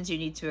emotions you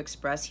need to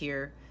express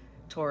here,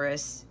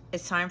 Taurus,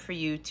 it's time for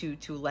you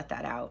to let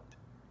that out,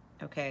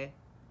 okay?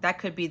 That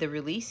could be the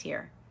release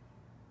here.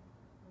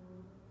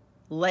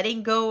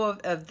 Letting go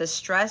of the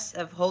stress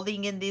of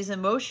holding in these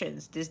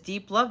emotions, this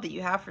deep love that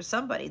you have for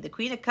somebody. The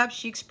Queen of Cups,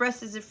 she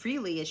expresses it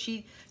freely, and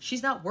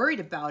she's not worried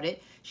about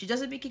it. She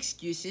doesn't make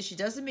excuses. She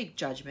doesn't make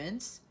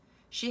judgments.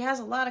 She has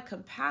a lot of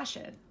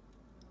compassion.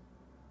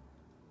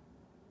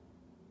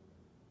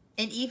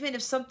 And even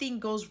if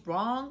something goes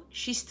wrong,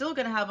 she's still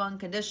going to have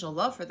unconditional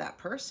love for that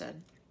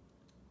person.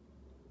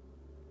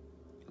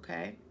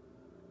 Okay?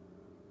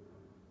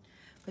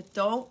 But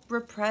don't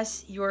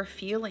repress your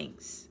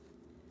feelings.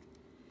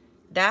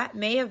 That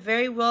may have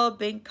very well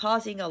been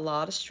causing a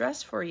lot of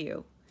stress for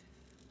you.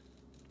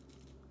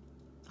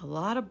 A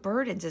lot of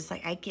burdens. It's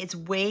like, it's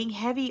weighing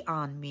heavy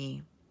on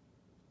me.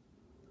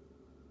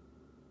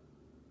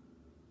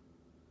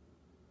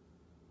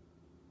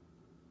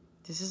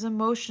 This is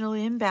emotional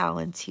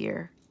imbalance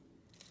here.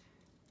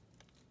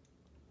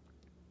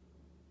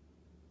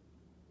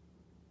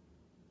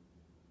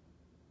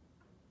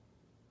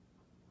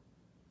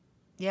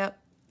 Yep.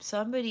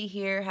 Somebody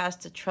here has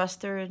to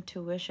trust their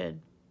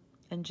intuition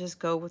and just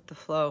go with the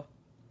flow.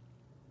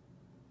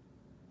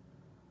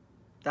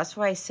 That's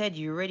why I said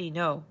you already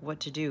know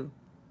what to do,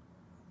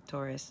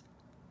 Taurus.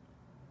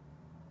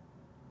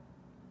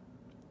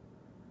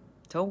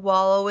 Don't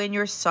wallow in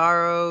your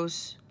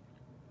sorrows.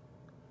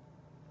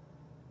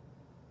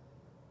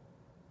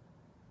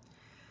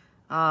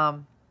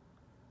 Don't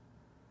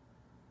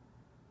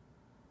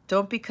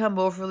become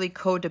overly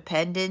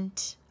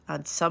codependent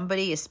on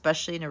somebody,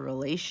 especially in a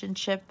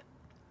relationship.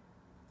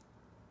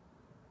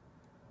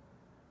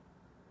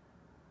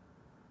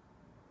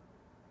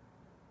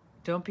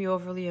 Don't be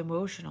overly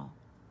emotional.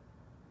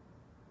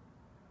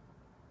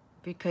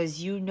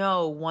 Because you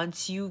know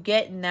once you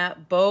get in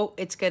that boat,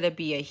 it's going to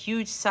be a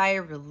huge sigh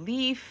of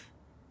relief.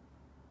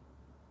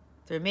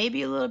 There may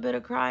be a little bit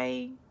of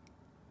crying,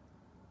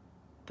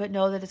 but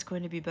know that it's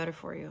going to be better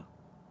for you.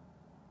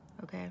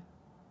 Okay?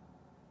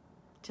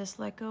 Just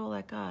let go,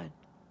 let God.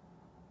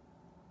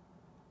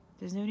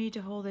 There's no need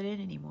to hold it in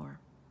anymore.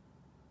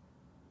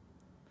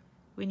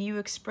 When you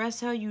express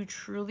how you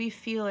truly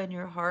feel in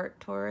your heart,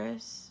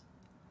 Taurus,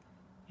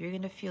 you're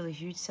going to feel a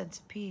huge sense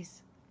of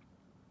peace.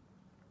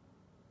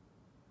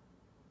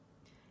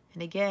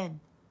 And again,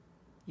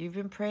 you've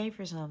been praying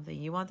for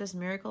something. You want this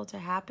miracle to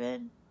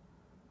happen?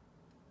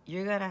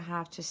 you're going to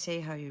have to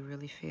say how you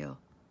really feel.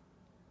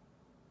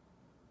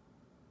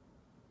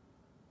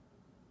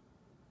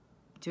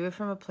 Do it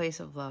from a place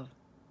of love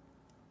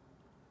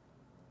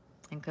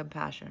and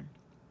compassion.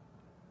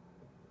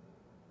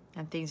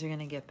 And things are going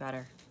to get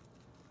better.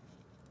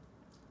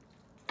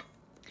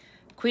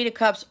 Queen of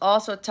Cups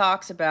also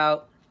talks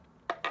about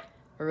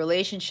a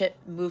relationship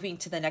moving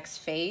to the next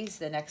phase,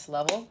 the next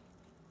level.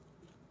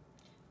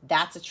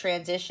 That's a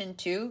transition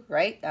too,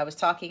 right? I was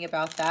talking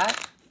about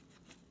that.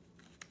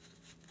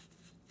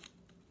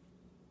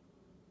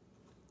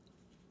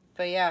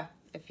 But yeah,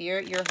 if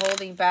you're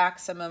holding back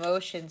some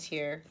emotions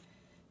here,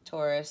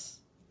 Taurus,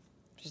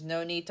 there's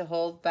no need to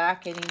hold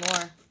back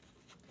anymore.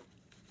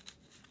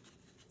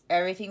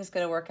 Everything's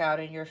going to work out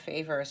in your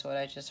favor is what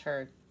I just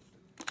heard.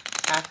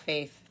 Have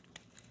faith.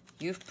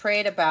 You've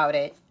prayed about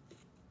it,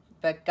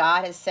 but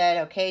God has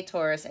said, okay,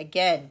 Taurus,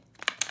 again,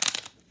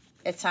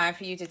 it's time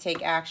for you to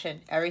take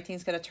action.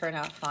 Everything's going to turn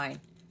out fine.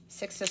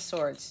 Six of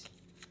Swords.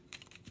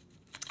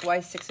 Why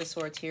Six of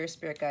Swords here,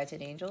 Spirit Guides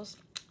and Angels?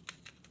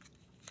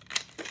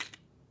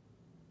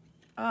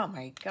 Oh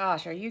my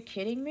gosh, are you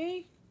kidding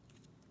me?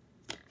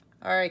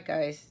 All right,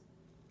 guys.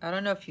 I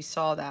don't know if you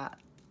saw that.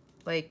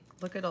 Like,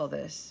 look at all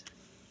this.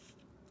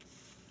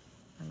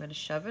 I'm going to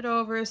shove it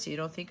over so you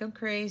don't think I'm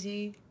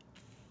crazy.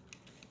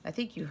 I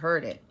think you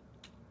heard it.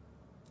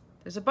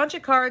 There's a bunch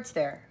of cards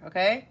there,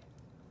 okay?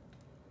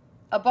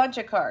 A bunch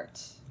of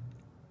cards.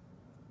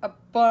 A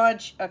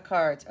bunch of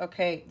cards.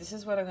 Okay, this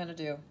is what I'm going to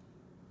do.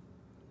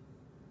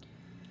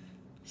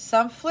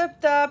 Some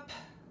flipped up.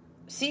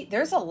 See,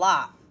 there's a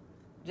lot.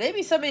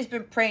 Maybe somebody's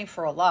been praying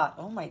for a lot.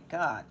 Oh my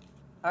God.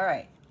 All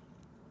right.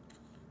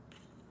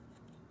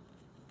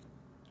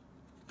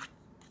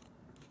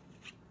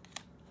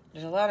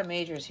 There's a lot of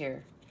majors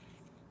here.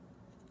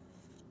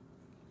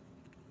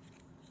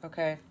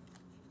 Okay.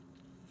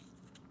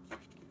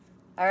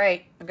 All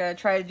right. I'm going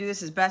to try to do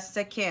this as best as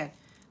I can.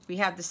 We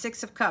have the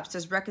Six of Cups.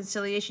 There's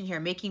reconciliation here.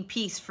 Making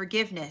peace.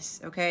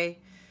 Forgiveness. Okay.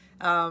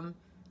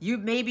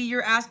 Maybe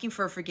you're asking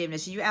for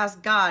forgiveness. You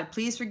ask God,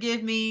 please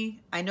forgive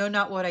me. I know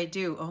not what I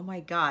do. Oh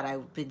my God.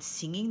 I've been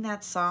singing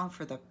that song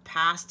for the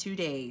past 2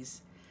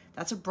 days.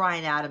 That's a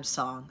Bryan Adams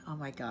song. Oh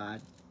my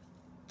God.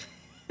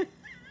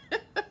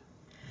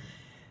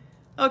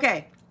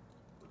 Okay.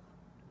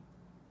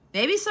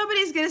 Maybe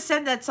somebody's going to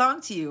send that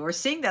song to you or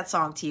sing that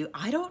song to you.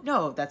 I don't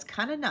know. That's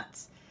kind of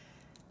nuts.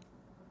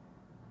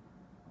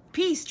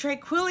 Peace,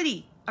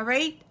 tranquility, all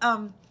right?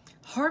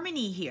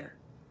 Harmony here.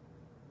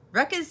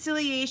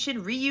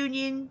 Reconciliation,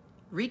 reunion,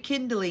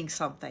 rekindling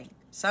something.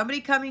 Somebody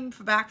coming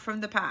back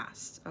from the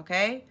past,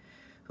 okay?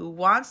 Who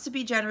wants to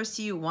be generous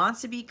to you,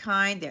 wants to be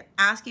kind. They're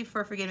asking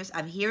for forgiveness.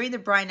 I'm hearing the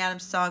Bryan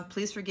Adams song,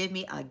 Please Forgive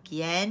Me,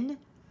 again,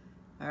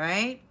 all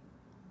right?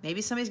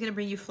 Maybe somebody's going to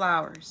bring you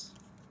flowers.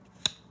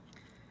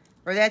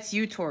 Or that's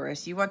you,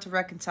 Taurus. You want to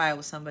reconcile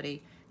with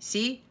somebody.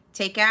 See?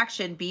 Take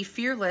action. Be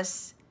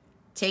fearless.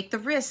 Take the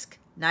risk.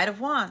 Knight of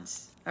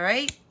Wands. All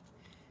right?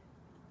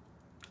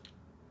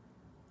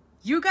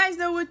 You guys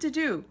know what to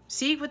do.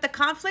 See? With the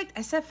conflict,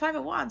 I said 5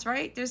 of Wands,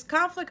 right? There's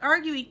conflict,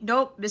 arguing.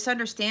 Nope.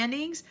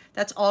 Misunderstandings.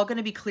 That's all going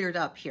to be cleared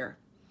up here,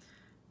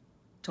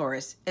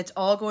 Taurus. It's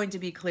all going to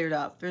be cleared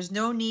up. There's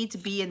no need to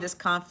be in this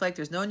conflict.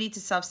 There's no need to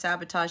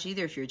self-sabotage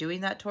either. If you're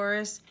doing that,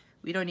 Taurus,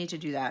 we don't need to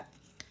do that.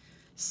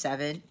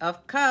 7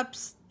 of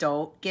Cups.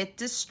 Don't get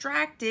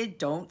distracted.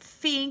 Don't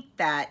think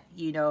that,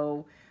 you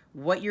know,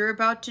 what you're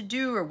about to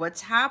do or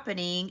what's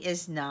happening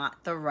is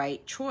not the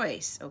right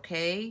choice,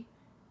 okay?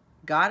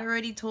 God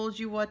already told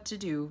you what to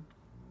do.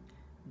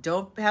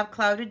 Don't have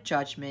clouded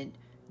judgment.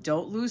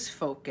 Don't lose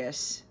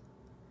focus,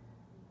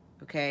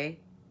 okay?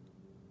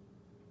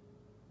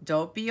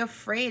 Don't be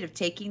afraid of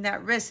taking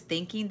that risk,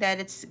 thinking that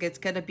it's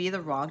going to be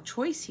the wrong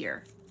choice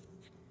here.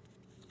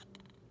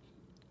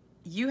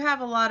 You have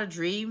a lot of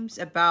dreams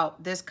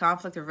about this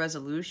conflict of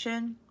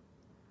resolution.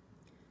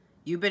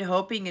 You've been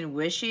hoping and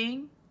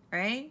wishing,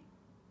 right?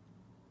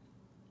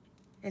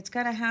 It's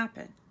going to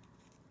happen.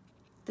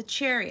 The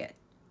Chariot.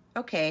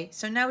 Okay,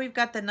 so now we've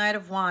got the Knight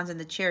of Wands and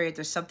the Chariot.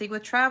 There's something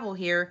with travel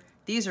here.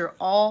 These are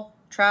all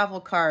travel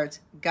cards,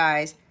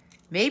 guys.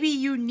 Maybe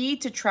you need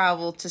to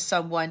travel to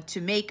someone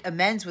to make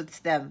amends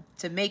with them,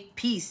 to make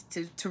peace,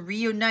 to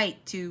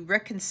reunite, to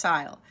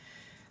reconcile.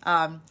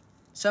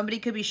 Somebody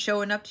could be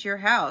showing up to your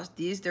house.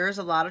 There's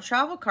a lot of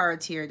travel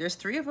cards here. There's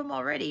 3 of them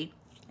already.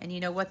 And you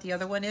know what the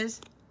other one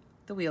is?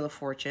 The Wheel of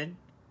Fortune.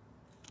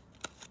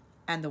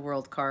 And the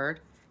World card.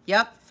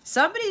 Yep.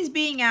 Somebody's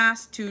being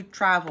asked to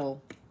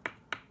travel.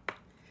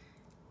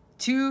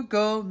 To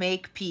go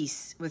make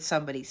peace with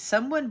somebody.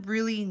 Someone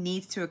really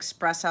needs to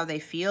express how they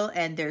feel.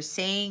 And they're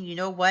saying, you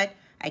know what?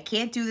 I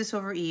can't do this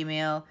over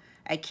email.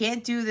 I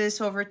can't do this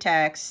over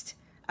text.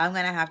 I'm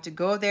going to have to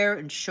go there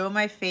and show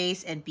my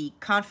face and be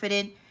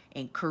confident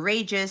and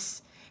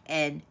courageous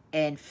and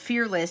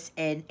fearless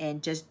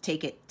and just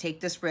take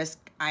this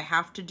risk. I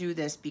have to do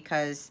this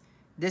because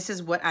this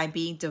is what I'm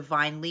being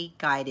divinely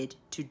guided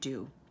to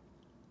do.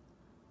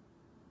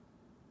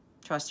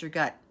 Trust your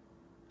gut.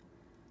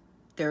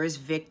 There is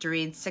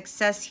victory and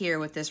success here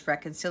with this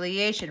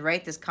reconciliation,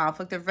 right? This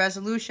conflict of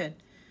resolution.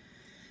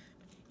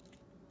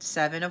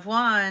 Seven of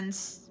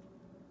Wands.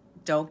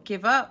 Don't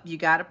give up. You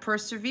got to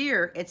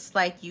persevere. It's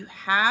like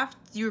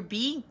you're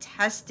being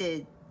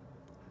tested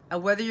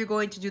on whether you're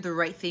going to do the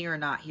right thing or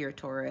not here,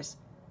 Taurus.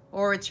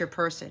 Or it's your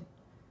person.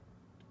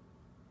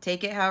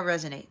 Take it how it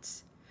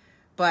resonates.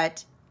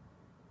 But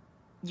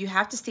you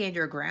have to stand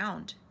your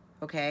ground,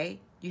 okay?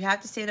 You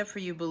have to stand up for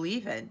you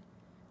believe in.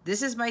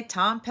 This is my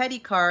Tom Petty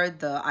card,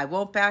 the I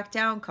won't back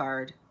down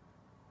card.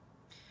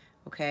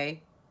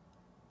 Okay?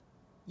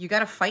 You got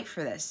to fight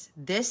for this.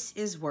 This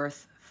is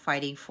worth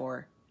fighting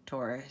for,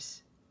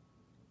 Taurus.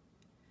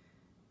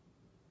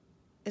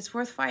 It's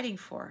worth fighting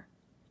for.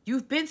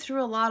 You've been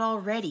through a lot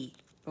already,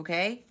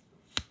 okay?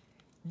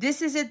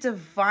 This is a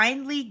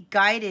divinely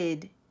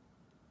guided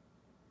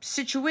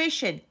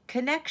situation,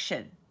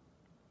 connection,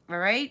 all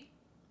right?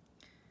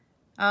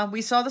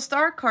 We saw the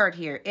star card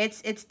here.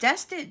 It's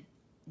destined.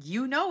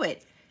 You know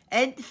it.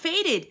 And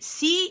fated.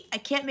 See, I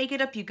can't make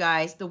it up, you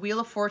guys. The Wheel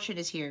of Fortune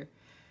is here.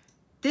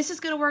 This is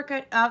going to work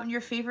out in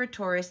your favor,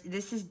 Taurus.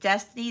 This is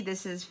destiny.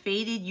 This is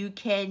fated. You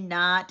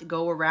cannot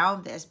go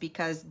around this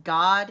because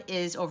God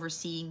is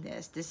overseeing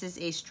this. This is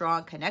a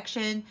strong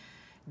connection.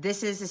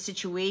 This is a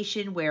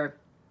situation where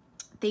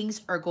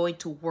things are going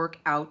to work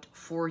out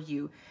for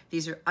you.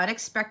 These are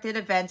unexpected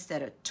events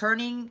that are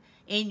turning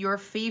in your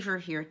favor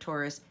here,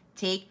 Taurus.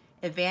 Take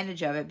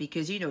advantage of it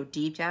because you know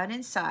deep down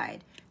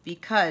inside,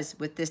 because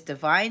with this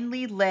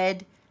divinely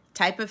led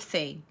type of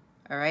thing,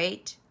 all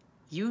right,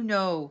 you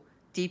know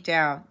deep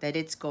down that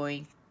it's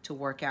going to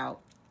work out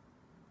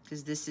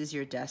because this is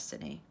your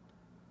destiny.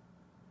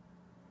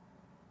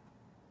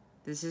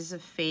 This is a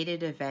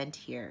fated event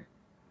here.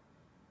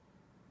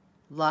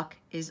 Luck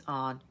is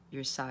on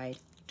your side,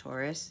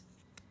 Taurus.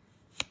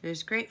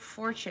 There's great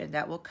fortune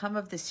that will come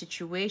of the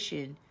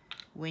situation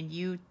when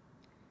you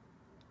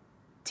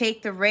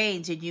take the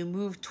reins and you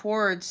move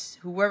towards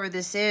whoever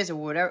this is or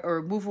whatever,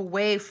 or move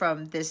away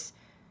from this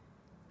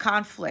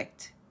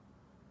conflict.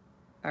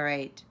 All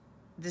right.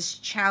 This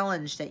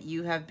challenge that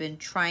you have been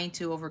trying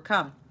to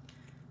overcome.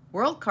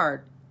 World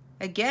card.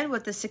 Again,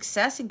 with the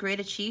success and great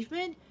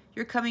achievement,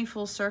 you're coming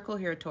full circle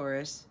here,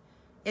 Taurus.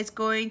 It's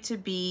going to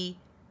be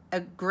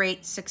a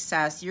great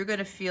success. You're going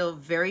to feel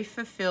very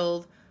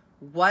fulfilled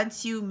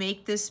once you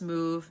make this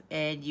move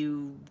and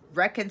you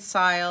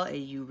reconcile and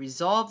you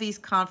resolve these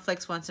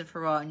conflicts once and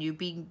for all, and you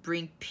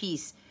bring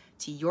peace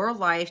to your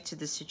life, to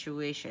the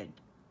situation.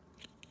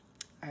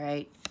 All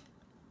right.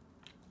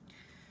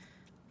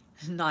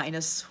 Nine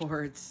of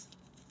Swords.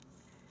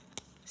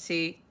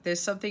 See,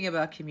 there's something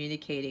about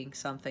communicating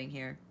something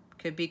here.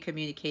 Could be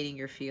communicating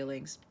your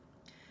feelings.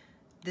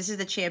 This is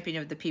the champion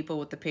of the people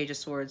with the Page of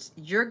Swords.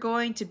 You're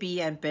going to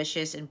be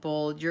ambitious and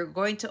bold. You're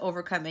going to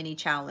overcome any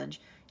challenge.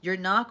 You're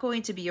not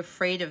going to be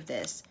afraid of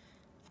this.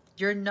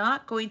 You're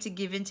not going to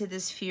give into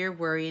this fear,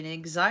 worry, and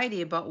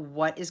anxiety about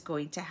what is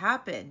going to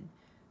happen.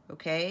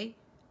 Okay?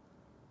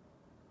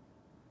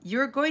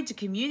 You're going to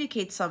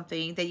communicate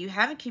something that you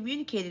haven't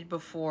communicated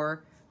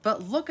before,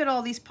 but look at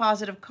all these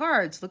positive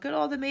cards. Look at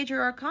all the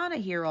major arcana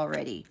here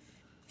already.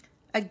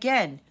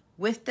 Again,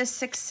 with the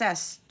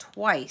success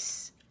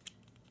twice.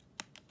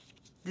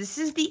 This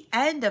is the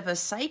end of a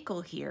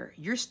cycle here.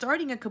 You're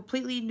starting a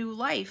completely new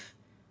life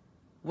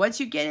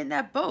once you get in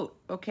that boat,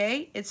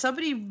 okay? And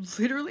somebody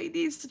literally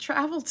needs to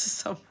travel to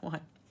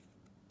someone.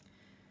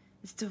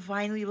 It's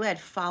divinely led.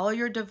 Follow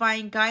your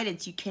divine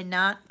guidance. You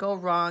cannot go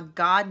wrong.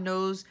 God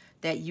knows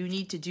that you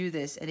need to do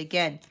this. And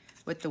again,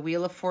 with the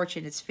Wheel of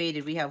Fortune, it's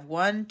fated. We have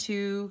 1,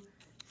 2,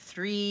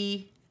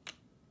 3.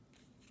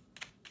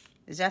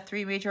 Is that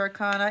 3 major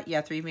arcana?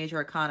 Yeah, 3 major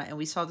arcana. And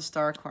we saw the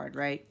star card,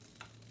 right?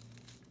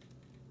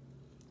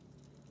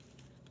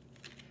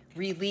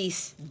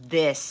 Release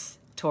this,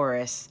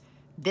 Taurus.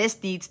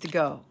 This needs to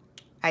go.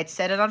 I'd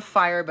set it on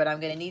fire, but I'm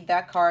going to need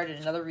that card in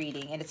another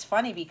reading. And it's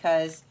funny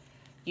because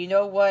you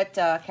know what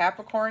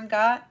Capricorn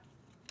got?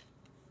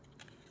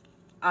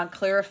 On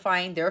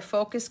clarifying their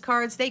focus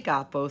cards, they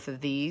got both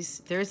of these.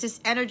 There's this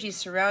energy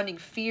surrounding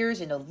fears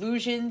and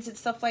illusions and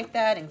stuff like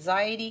that.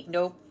 Anxiety.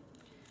 Nope.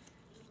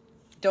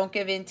 Don't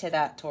give in to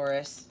that,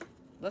 Taurus.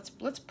 Let's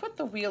put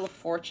the Wheel of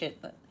Fortune.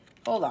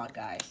 Hold on,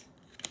 guys.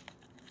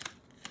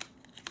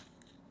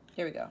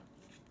 Here we go.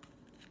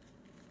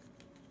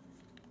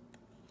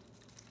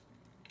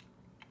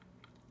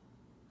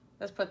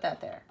 Let's put that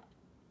there.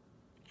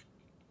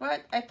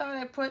 What? I thought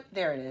I put...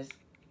 There it is.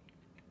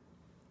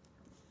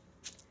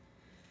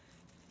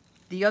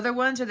 The other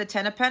ones are the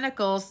Ten of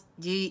Pentacles.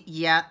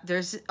 Yeah,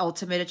 there's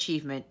ultimate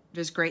achievement.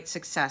 There's great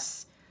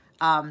success.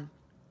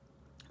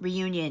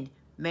 Reunion.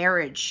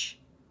 Marriage.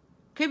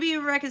 Could be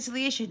a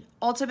reconciliation.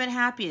 Ultimate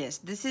happiness.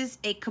 This is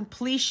a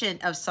completion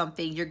of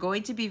something. You're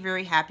going to be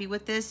very happy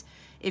with this.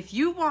 If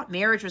you want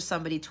marriage with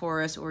somebody,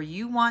 Taurus, or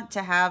you want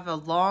to have a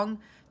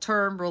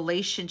long-term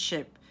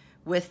relationship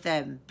with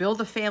them,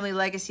 build a family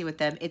legacy with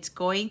them, it's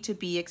going to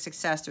be a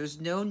success. There's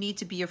no need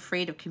to be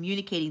afraid of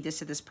communicating this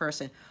to this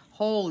person.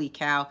 Holy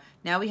cow.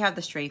 Now we have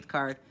the Strength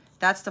card.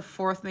 That's the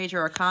 4th major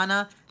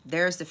arcana.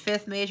 There's the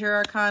 5th major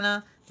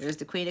arcana. There's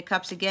the Queen of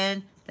Cups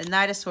again, the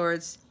Knight of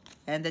Swords,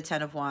 and the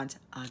 10 of Wands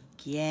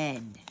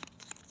again.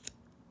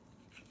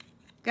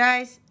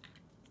 Guys,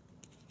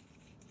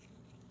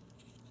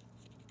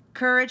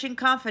 courage and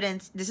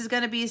confidence. This is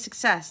going to be a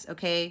success,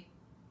 okay?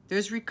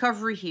 There's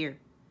recovery here.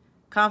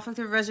 Conflict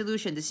of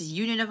resolution. This is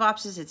union of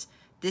opposites.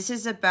 This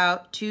is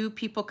about two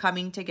people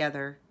coming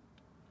together.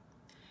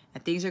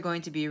 And things are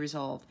going to be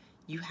resolved.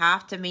 You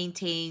have to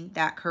maintain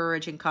that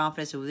courage and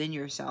confidence within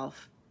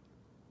yourself.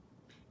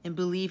 And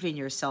believe in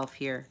yourself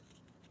here.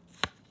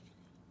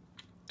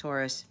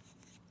 Taurus.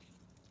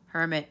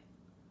 Hermit.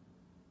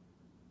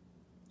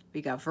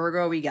 We got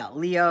Virgo, we got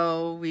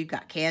Leo, we've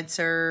got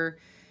Cancer.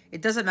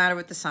 It doesn't matter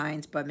with the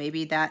signs, but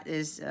maybe that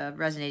is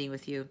resonating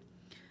with you.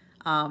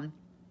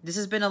 This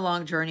has been a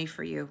long journey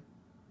for you.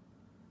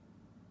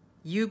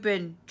 You've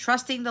been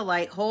trusting the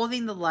light,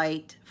 holding the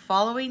light,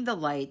 following the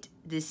light.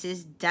 This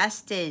is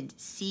destined.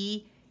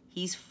 See,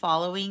 he's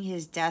following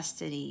his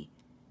destiny.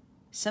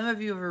 Some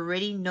of you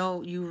already know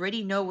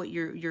what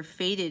you're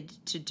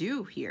fated to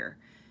do here.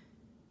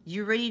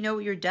 You already know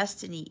what your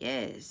destiny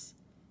is.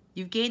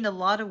 You've gained a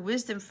lot of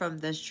wisdom from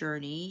this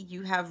journey.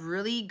 You have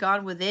really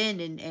gone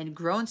within and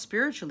grown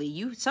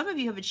spiritually. Some of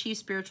you have achieved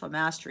spiritual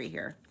mastery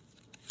here.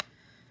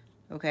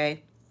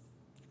 Okay.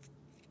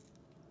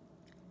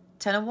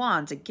 10 of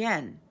Wands,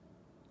 again,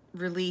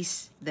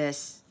 release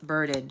this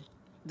burden,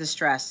 the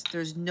stress.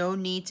 There's no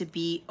need to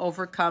be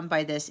overcome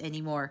by this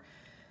anymore.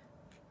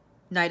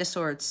 Knight of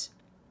Swords,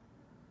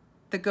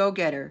 the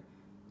go-getter.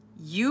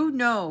 You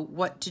know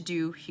what to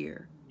do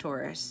here,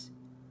 Taurus.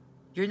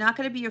 You're not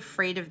going to be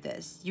afraid of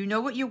this. You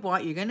know what you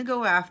want. You're going to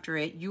go after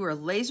it. You are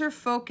laser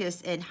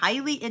focused and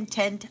highly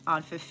intent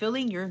on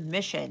fulfilling your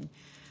mission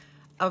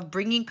of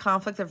bringing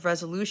conflict of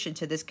resolution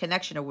to this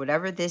connection, or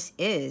whatever this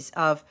is,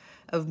 of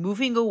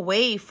moving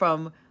away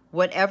from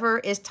whatever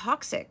is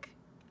toxic.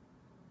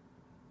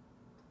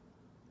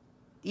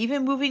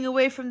 Even moving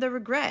away from the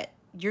regret.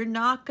 You're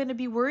not going to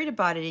be worried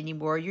about it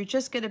anymore. You're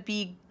just going to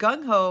be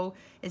gung-ho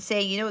and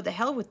saying, you know, the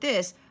hell with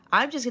this.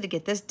 I'm just going to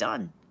get this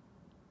done.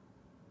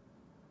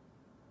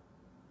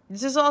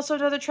 This is also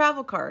another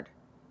travel card.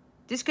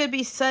 This could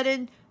be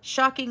sudden,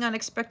 shocking,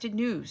 unexpected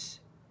news.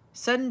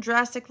 Sudden,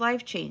 drastic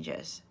life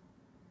changes.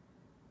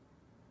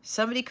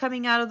 Somebody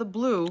coming out of the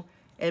blue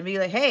and be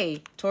like,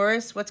 hey,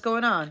 Taurus, what's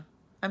going on?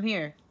 I'm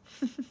here.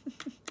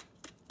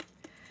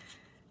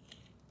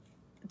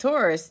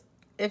 Taurus,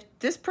 if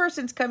this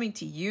person's coming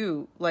to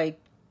you, like,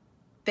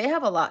 they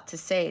have a lot to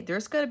say.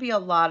 There's going to be a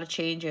lot of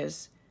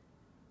changes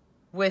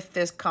with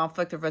this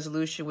conflict of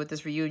resolution, with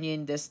this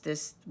reunion,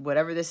 this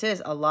whatever this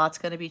is. A lot's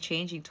going to be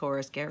changing,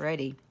 Taurus. Get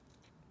ready.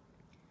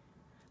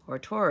 Or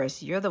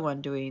Taurus, you're the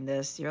one doing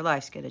this. Your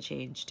life's going to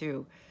change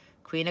too.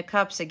 Queen of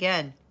Cups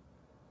again.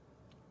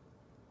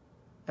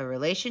 A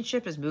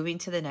relationship is moving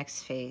to the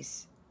next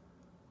phase.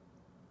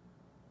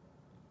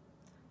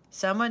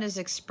 Someone is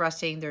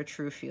expressing their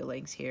true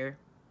feelings here.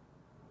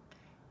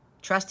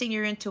 Trusting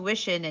your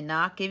intuition and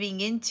not giving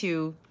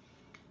into,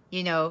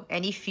 you know,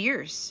 any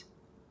fears.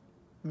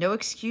 No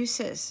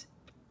excuses.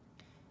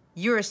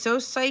 You are so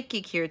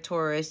psychic here,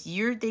 Taurus.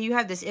 You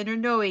have this inner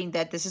knowing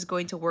that this is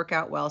going to work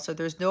out well. So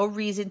there's no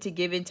reason to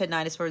give in to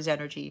Nine of Swords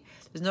energy.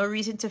 There's no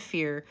reason to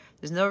fear.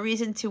 There's no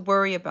reason to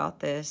worry about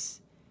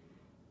this.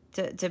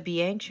 To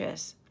be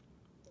anxious.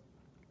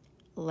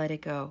 Let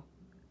it go.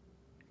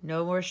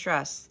 No more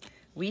stress.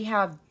 We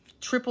have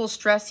triple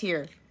stress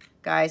here,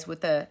 guys,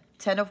 with the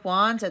 10 of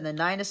Wands and the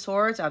 9 of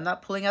Swords. I'm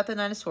not pulling out the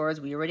 9 of Swords.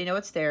 We already know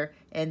it's there.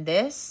 And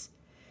this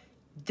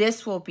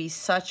will be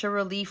such a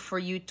relief for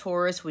you,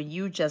 Taurus, when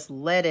you just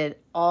let it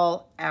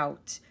all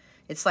out.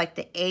 It's like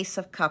the Ace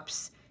of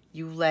Cups.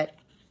 You let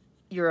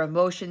your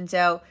emotions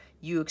out.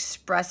 You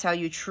express how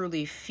you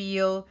truly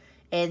feel.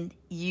 And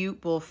you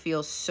will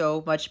feel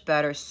so much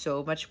better,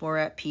 so much more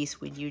at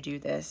peace when you do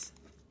this.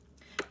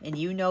 And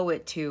you know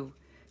it too,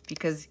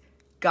 because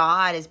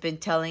God has been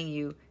telling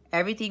you,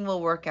 everything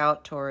will work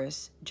out,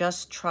 Taurus.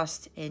 Just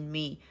trust in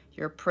me.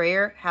 Your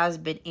prayer has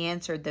been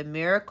answered. The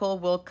miracle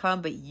will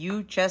come, but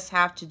you just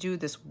have to do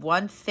this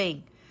one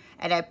thing.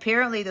 And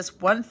apparently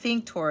this one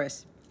thing,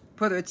 Taurus,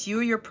 whether it's you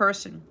or your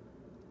person,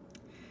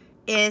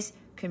 is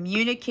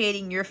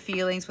communicating your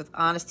feelings with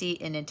honesty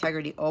and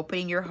integrity,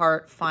 opening your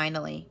heart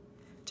finally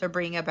to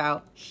bring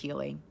about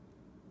healing.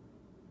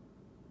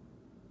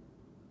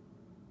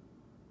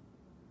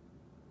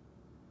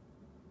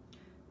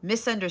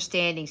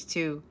 Misunderstandings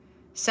too.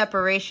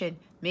 Separation.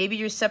 Maybe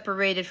you're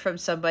separated from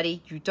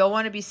somebody. You don't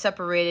want to be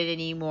separated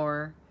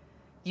anymore.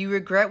 You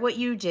regret what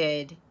you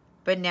did.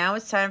 But now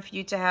it's time for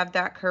you to have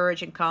that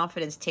courage and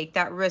confidence. Take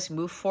that risk.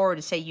 Move forward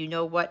and say, you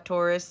know what,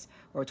 Taurus?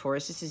 Or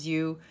Taurus, this is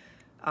you.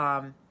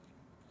 I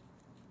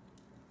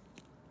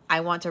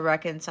want to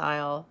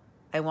reconcile.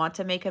 I want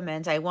to make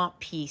amends. I want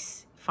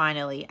peace,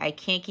 finally. I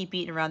can't keep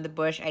beating around the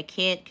bush. I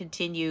can't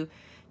continue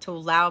to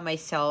allow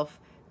myself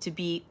to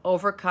be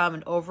overcome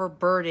and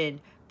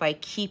overburdened by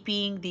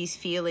keeping these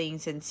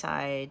feelings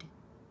inside.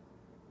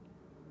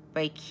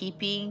 By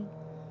keeping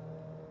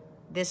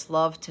this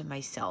love to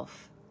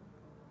myself.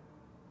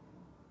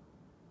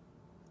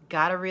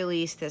 gotta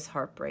release this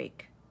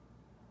heartbreak.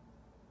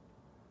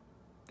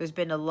 There's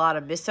been a lot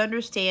of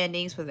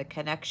misunderstandings with a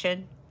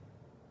connection.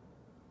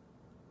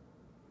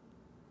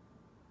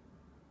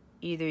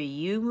 Either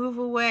you move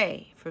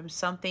away from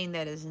something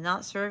that is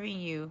not serving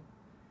you,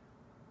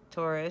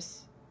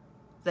 Taurus,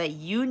 that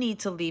you need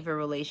to leave a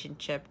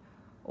relationship,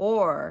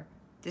 or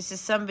this is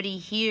somebody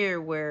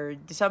here where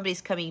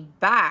somebody's coming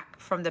back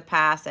from the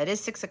past, that is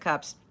Six of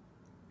Cups,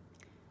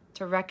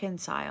 to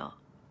reconcile.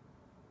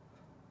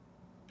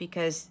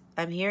 Because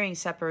I'm hearing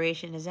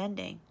separation is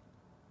ending.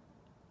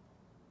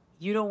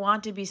 You don't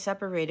want to be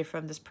separated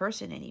from this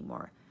person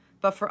anymore.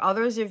 But for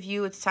others of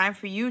you, it's time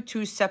for you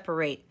to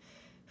separate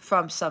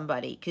from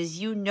somebody, because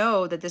you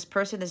know that this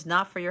person is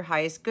not for your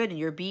highest good and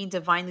you're being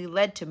divinely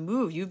led to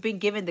move. You've been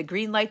given the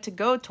green light to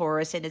go,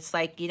 Taurus, and it's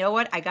like, you know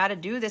what? I got to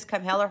do this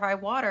come hell or high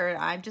water.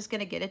 I'm just going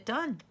to get it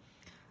done.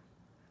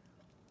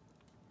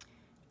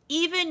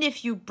 Even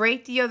if you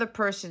break the other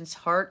person's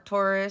heart,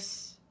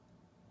 Taurus,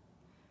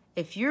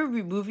 if you're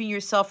removing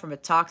yourself from a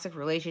toxic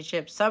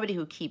relationship, somebody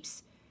who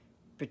keeps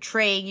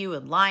betraying you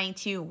and lying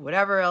to you,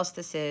 whatever else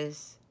this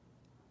is,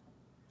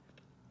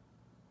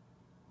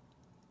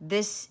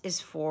 this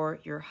is for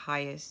your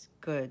highest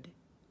good.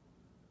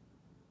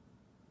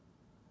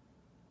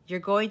 You're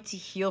going to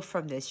heal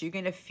from this. You're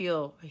going to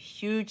feel a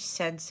huge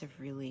sense of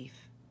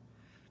relief.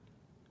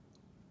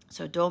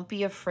 So don't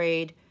be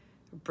afraid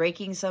of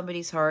breaking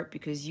somebody's heart,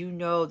 because you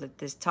know that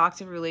this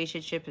toxic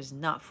relationship is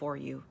not for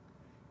you.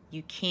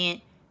 You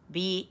can't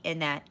be in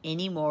that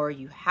anymore.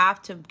 You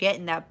have to get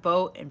in that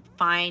boat and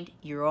find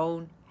your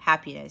own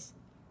happiness.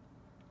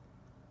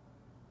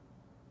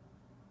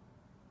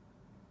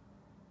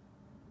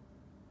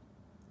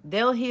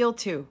 They'll heal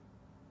too.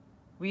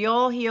 We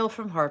all heal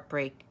from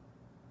heartbreak.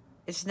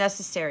 It's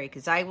necessary,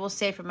 because I will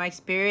say from my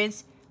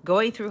experience,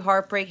 going through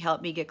heartbreak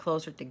helped me get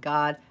closer to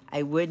God.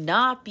 I would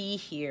not be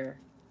here.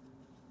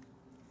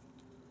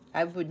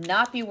 I would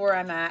not be where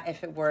I'm at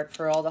if it weren't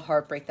for all the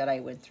heartbreak that I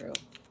went through.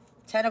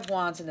 10 of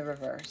Wands in the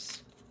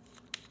reverse.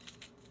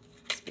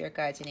 Spirit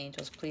guides and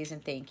angels, please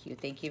and thank you.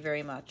 Thank you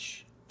very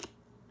much.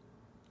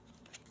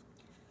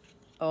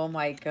 Oh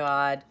my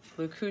God.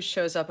 Look who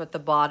shows up at the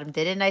bottom.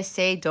 Didn't I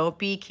say don't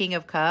be King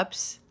of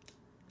Cups?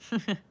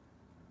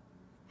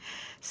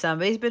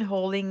 Somebody's been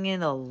holding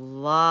in a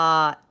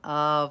lot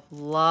of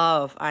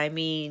love. I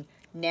mean,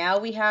 now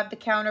we have the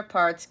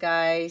counterparts,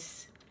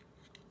 guys.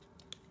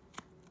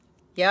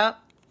 Yep.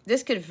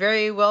 This could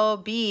very well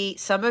be,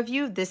 some of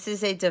you, this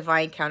is a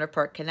divine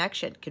counterpart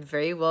connection. Could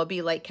very well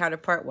be like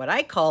counterpart, what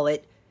I call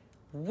it,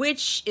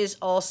 which is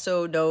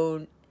also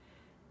known,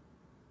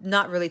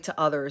 not really to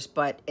others,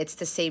 but it's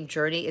the same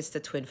journey. It's the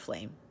twin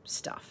flame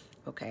stuff,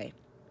 okay?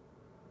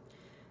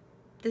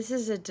 This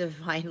is a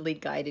divinely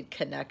guided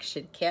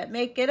connection. Can't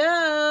make it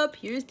up.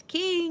 Here's the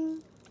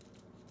king.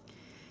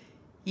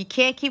 You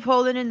can't keep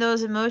holding in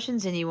those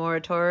emotions anymore,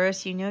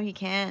 Taurus. You know you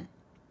can't.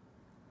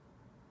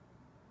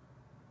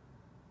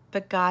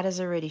 But God has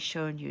already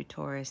shown you,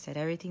 Taurus, that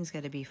everything's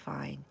going to be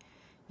fine.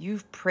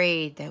 You've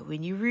prayed that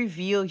when you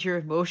reveal your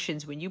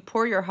emotions, when you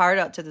pour your heart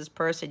out to this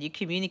person, you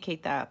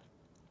communicate that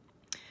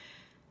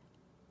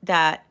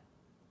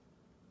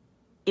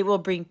it will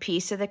bring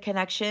peace to the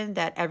connection,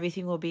 that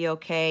everything will be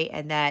okay,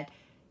 and that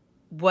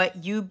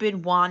what you've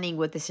been wanting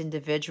with this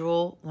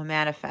individual will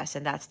manifest,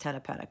 and that's 10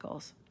 of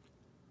Pentacles,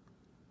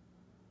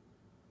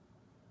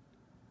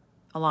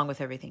 along with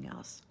everything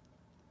else.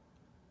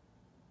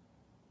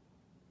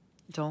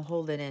 Don't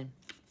hold it in.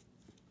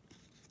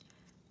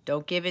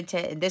 Don't give in to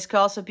it. And this could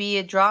also be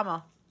a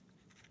drama.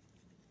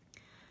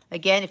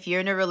 Again, if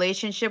you're in a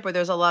relationship where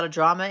there's a lot of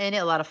drama in it,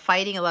 a lot of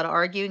fighting, a lot of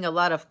arguing, a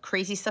lot of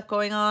crazy stuff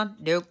going on,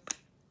 nope.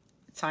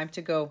 Time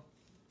to go.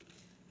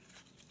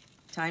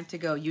 Time to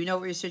go. You know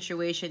what your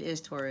situation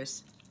is,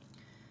 Taurus.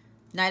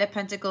 Knight of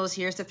Pentacles.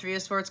 Here's the Three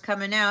of Swords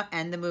coming out,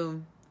 and the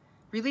Moon.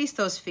 Release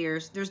those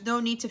fears. There's no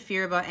need to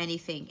fear about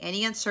anything.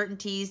 Any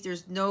uncertainties,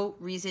 there's no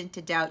reason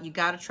to doubt. You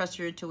got to trust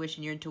your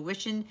intuition. Your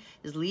intuition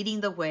is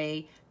leading the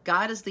way.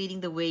 God is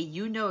leading the way.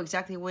 You know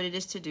exactly what it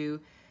is to do.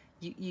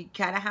 You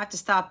kind of have to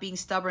stop being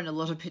stubborn a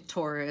little bit,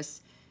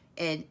 Taurus,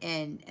 and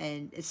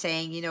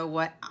saying, you know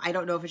what, I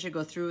don't know if I should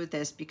go through with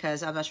this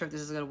because I'm not sure if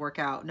this is going to work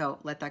out. No,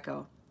 let that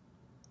go.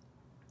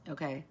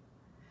 Okay.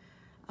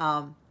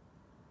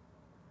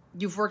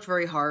 You've worked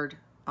very hard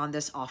on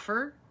this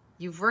offer.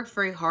 You've worked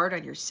very hard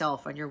on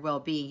yourself, on your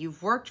well-being.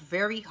 You've worked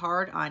very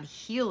hard on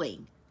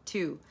healing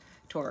too,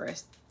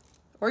 Taurus.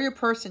 Or your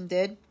person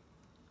did.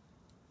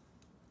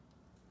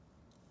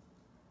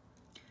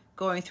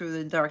 Going through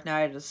the dark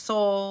night of the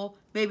soul.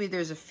 Maybe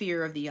there's a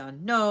fear of the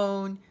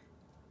unknown.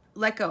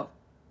 Let go.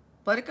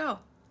 Let it go.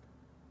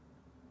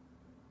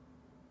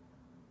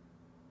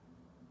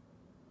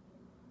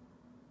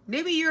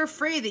 Maybe you're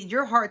afraid that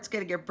your heart's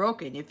going to get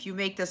broken if you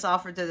make this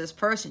offer to this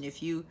person.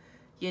 If you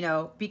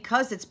know,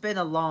 because it's been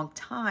a long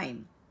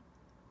time.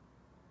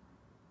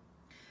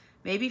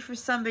 Maybe for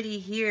somebody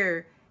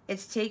here,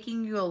 it's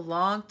taking you a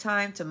long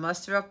time to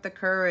muster up the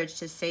courage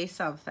to say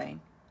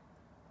something,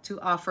 to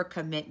offer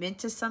commitment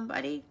to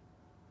somebody.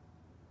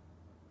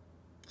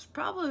 It's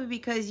probably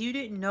because you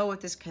didn't know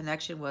what this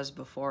connection was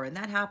before, and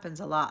that happens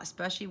a lot,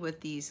 especially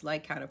with these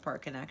light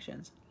counterpart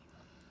connections.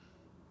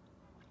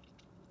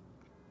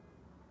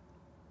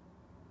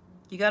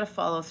 You got to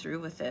follow through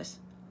with this.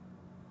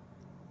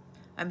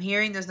 I'm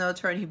hearing there's no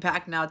turning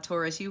back now,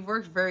 Taurus. You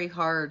worked very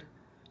hard,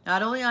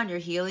 not only on your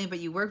healing, but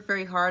you worked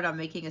very hard on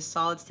making a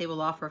solid,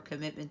 stable offer of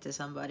commitment to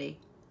somebody.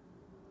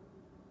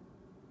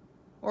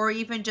 Or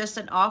even just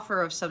an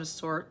offer of some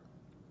sort.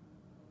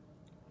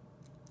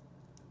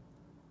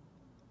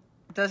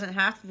 It doesn't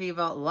have to be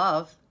about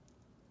love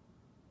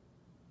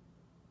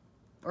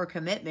or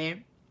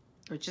commitment.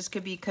 It just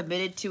could be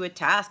committed to a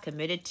task,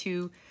 committed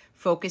to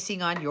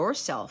focusing on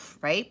yourself,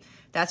 right?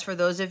 That's for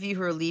those of you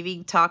who are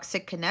leaving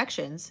toxic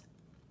connections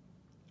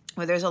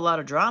where there's a lot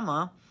of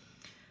drama,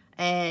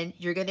 and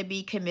you're going to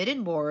be committed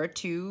more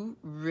to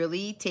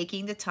really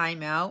taking the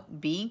time out,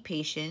 being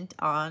patient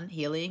on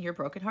healing your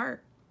broken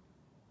heart.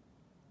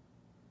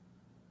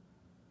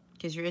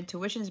 Because your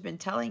intuition's been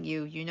telling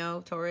you, you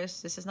know, Taurus,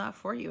 this is not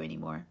for you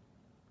anymore.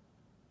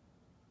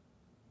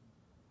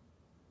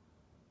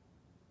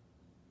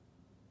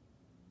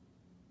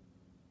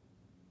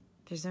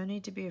 There's no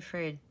need to be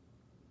afraid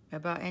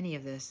about any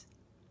of this.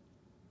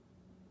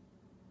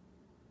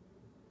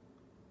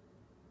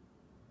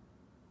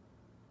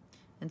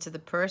 And to the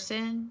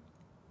person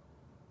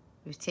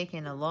who's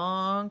taken a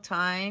long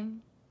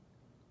time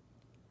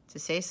to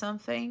say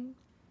something,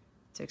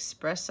 to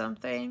express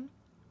something,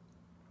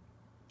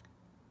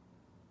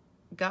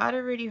 God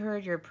already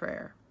heard your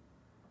prayer.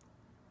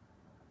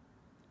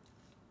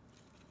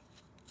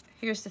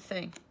 Here's the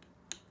thing.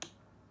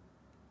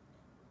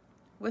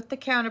 With the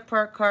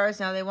counterpart cards,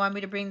 now they want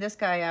me to bring this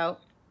guy out.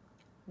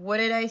 What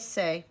did I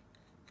say?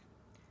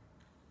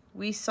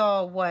 We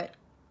saw what?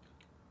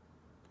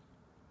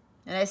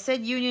 And I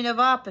said union of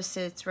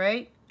opposites,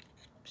 right?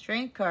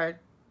 Strength card.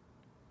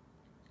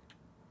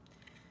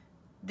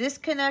 This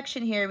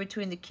connection here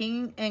between the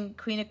King and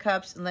Queen of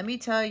Cups, and let me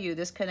tell you,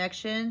 this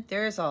connection,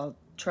 there is a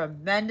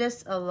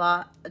tremendous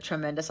amount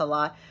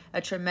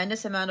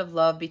of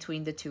love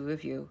between the two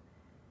of you.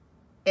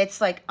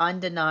 It's like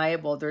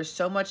undeniable. There's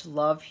so much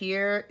love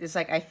here. It's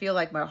like I feel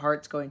like my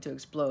heart's going to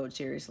explode,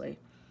 seriously.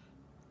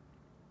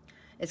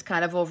 It's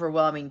kind of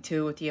overwhelming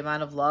too with the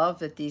amount of love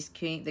that the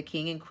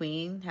King and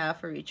Queen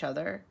have for each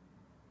other.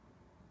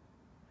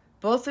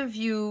 Both of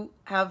you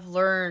have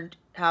learned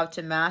how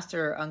to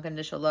master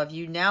unconditional love.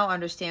 You now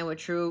understand what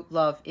true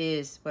love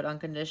is, what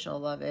unconditional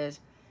love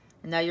is.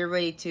 And now you're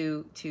ready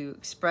to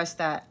express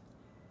that.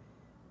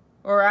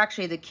 Or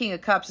actually, the King of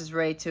Cups is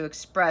ready to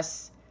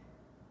express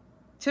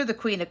to the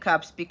Queen of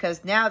Cups,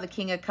 because now the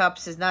King of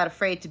Cups is not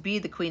afraid to be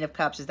the Queen of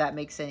Cups, if that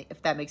makes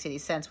any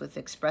sense, with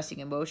expressing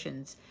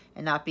emotions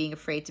and not being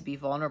afraid to be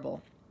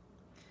vulnerable.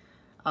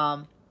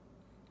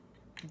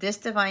 This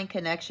divine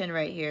connection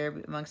right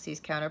here amongst these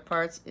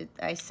counterparts,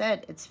 I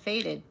said it's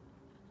fated.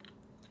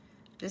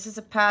 This is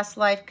a past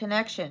life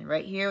connection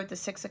right here with the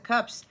Six of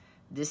Cups.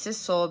 This is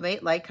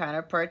soulmate, light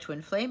counterpart,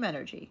 twin flame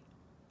energy.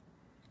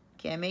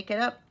 Can't make it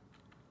up.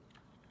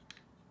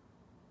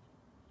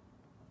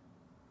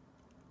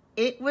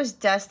 It was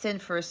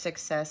destined for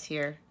success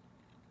here,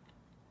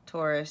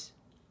 Taurus.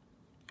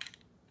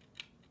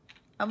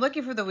 I'm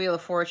looking for the Wheel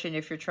of Fortune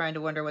if you're trying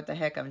to wonder what the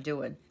heck I'm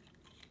doing.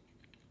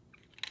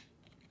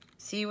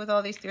 See, with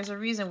all these, there's a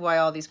reason why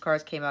all these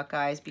cards came out,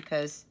 guys,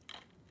 because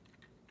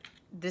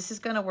this is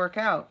going to work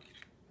out.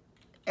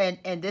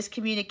 And this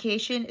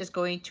communication is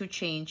going to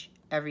change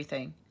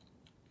everything.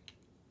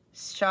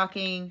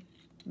 Shocking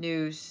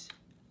news.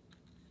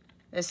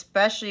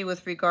 Especially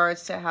with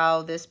regards to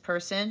how this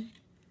person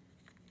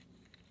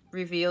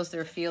reveals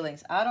their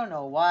feelings. I don't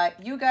know why.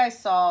 You guys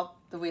saw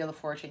the Wheel of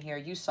Fortune here.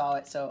 You saw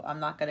it, so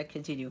I'm not going to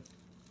continue.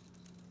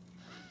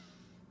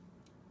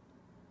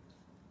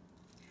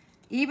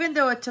 Even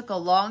though it took a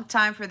long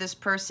time for this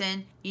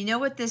person, you know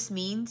what this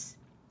means?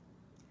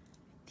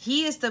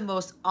 He is the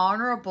most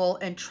honorable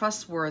and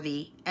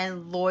trustworthy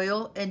and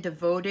loyal and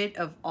devoted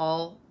of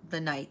all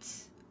the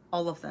knights.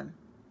 All of them.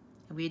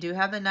 And we do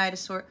have the Knight of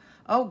Swords.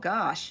 Oh,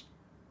 gosh.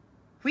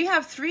 We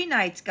have 3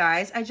 knights,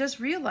 guys. I just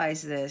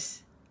realized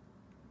this.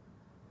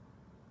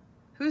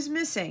 Who's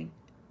missing?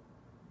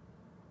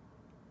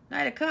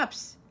 Knight of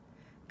Cups.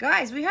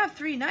 Guys, we have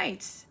 3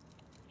 knights.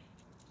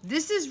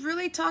 This is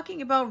really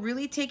talking about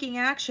really taking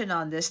action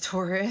on this,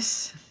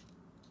 Taurus.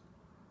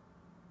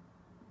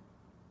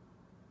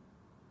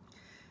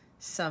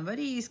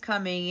 Somebody's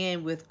coming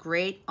in with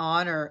great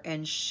honor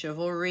and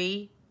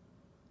chivalry,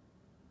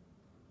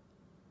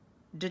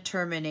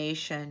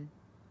 determination.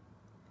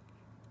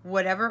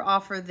 Whatever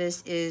offer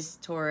this is,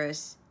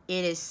 Taurus,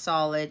 it is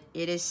solid,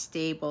 it is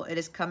stable, it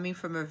is coming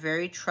from a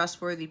very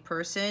trustworthy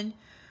person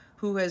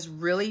who has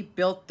really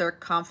built their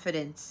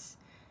confidence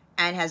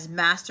and has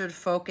mastered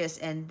focus,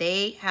 and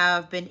they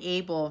have been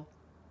able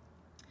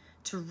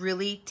to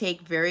really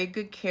take very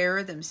good care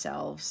of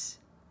themselves.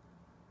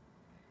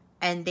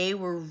 And they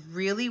were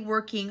really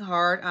working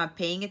hard on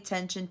paying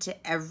attention to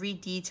every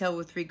detail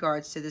with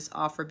regards to this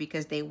offer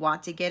because they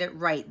want to get it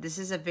right. This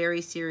is a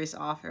very serious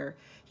offer.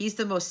 He's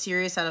the most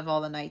serious out of all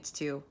the knights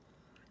too.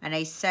 And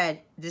I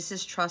said, this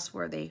is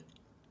trustworthy.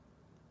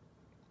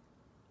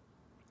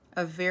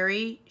 A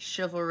very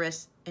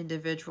chivalrous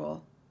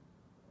individual.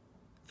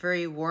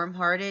 Very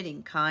warm-hearted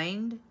and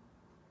kind.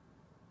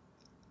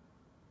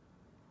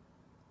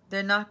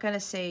 They're not going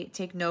to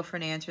take no for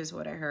an answer is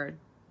what I heard.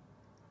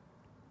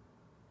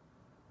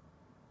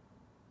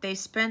 They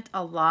spent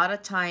a lot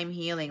of time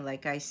healing,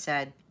 like I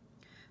said.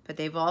 But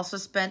they've also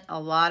spent a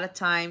lot of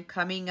time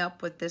coming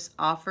up with this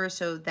offer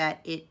so that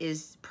it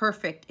is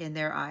perfect in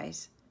their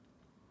eyes.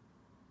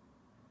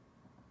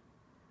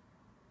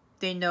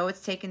 They know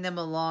it's taken them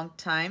a long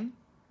time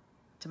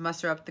to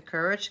muster up the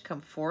courage to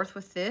come forth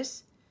with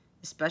this,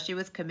 especially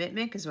with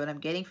commitment, because what I'm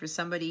getting for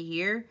somebody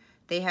here,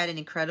 they had an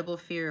incredible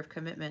fear of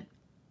commitment.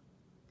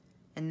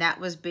 And that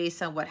was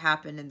based on what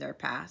happened in their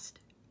past.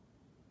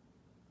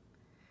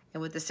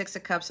 And with the Six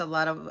of Cups, a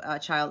lot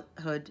of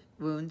childhood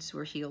wounds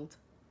were healed.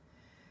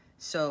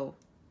 So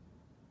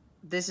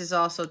this is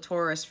also,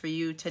 Taurus, for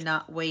you to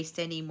not waste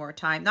any more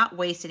time. Not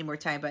waste any more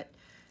time, but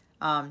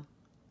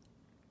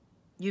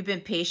you've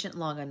been patient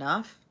long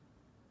enough.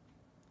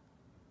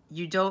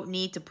 You don't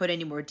need to put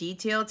any more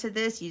detail to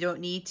this. You don't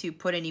need to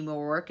put any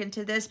more work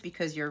into this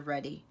because you're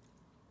ready.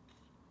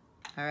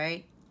 All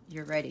right?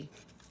 You're ready.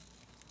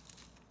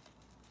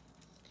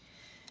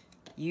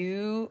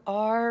 You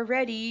are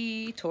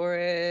ready,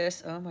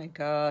 Taurus. Oh my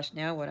gosh.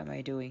 Now what am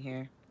I doing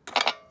here?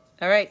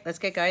 All right, let's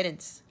get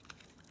guidance.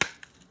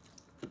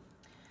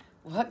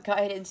 What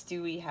guidance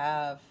do we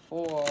have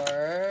for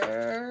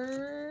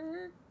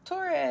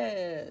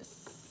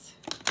Taurus?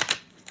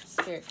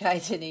 Spirit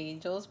guides and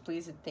angels,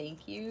 please and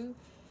thank you.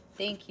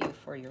 Thank you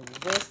for your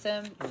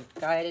wisdom, your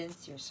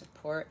guidance, your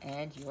support,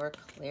 and your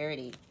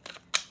clarity.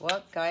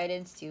 What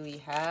guidance do we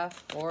have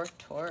for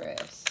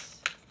Taurus?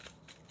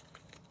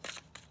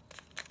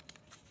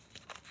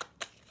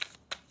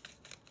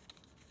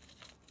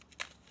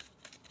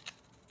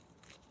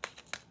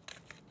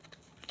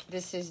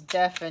 This is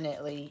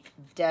definitely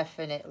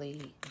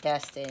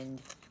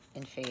destined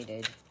and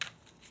fated.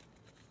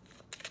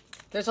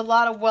 There's a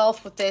lot of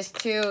wealth with this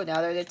too.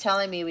 Now they're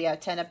telling me we have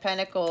 10 of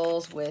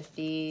Pentacles with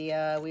the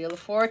Wheel of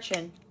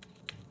Fortune.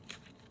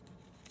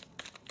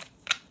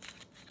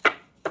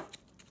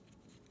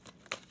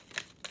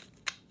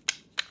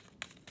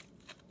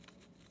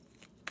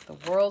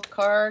 The World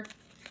card.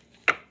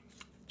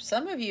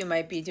 Some of you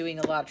might be doing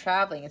a lot of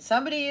traveling, and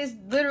somebody is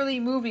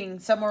literally moving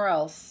somewhere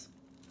else.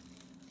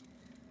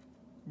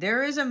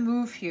 There is a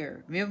move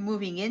here. We're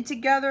moving in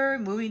together,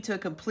 moving to a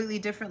completely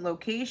different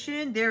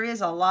location. There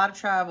is a lot of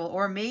travel.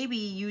 Or maybe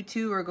you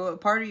two are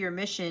part of your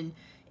mission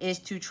is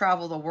to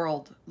travel the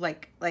world,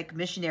 like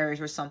missionaries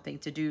or something,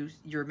 to do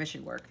your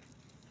mission work.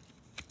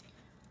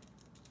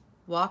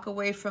 Walk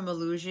away from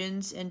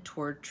illusions and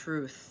toward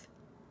truth.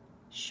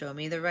 Show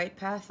me the right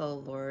path, O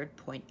Lord.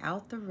 Point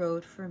out the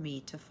road for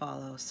me to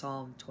follow.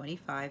 Psalm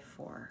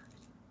 25:4.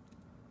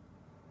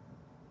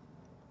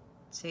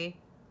 See?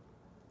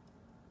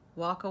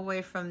 Walk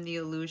away from the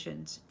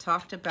illusions.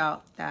 Talked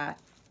about that.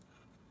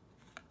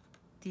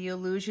 The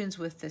illusions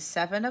with the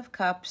Seven of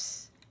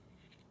Cups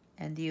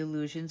and the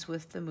illusions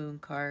with the Moon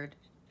card.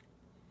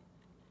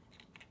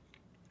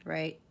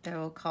 Right? That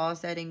will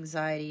cause that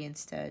anxiety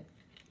instead.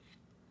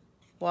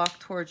 Walk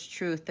towards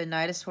truth. The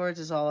Knight of Swords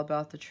is all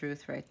about the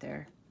truth right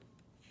there.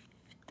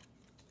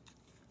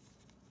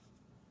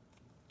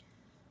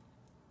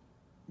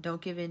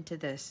 Don't give in to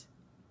this.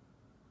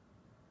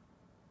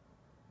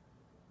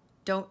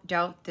 Don't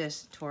doubt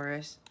this,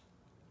 Taurus.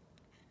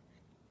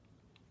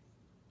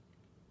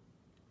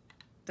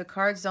 The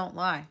cards don't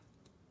lie.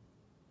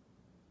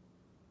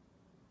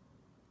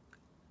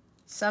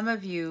 Some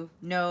of you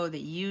know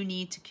that you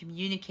need to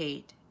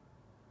communicate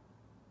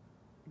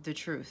the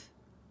truth.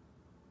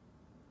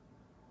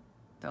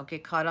 Don't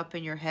get caught up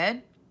in your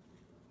head.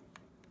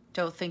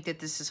 Don't think that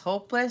this is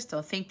hopeless.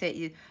 Don't think that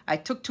I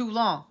took too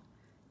long.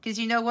 Because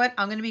you know what?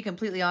 I'm going to be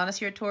completely honest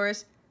here,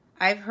 Taurus.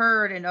 I've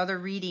heard in other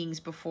readings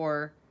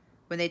before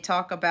when they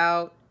talk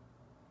about,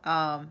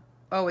 oh,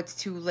 it's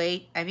too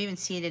late. I've even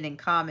seen it in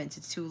comments.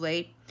 It's too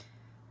late.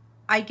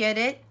 I get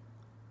it.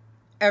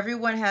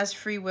 Everyone has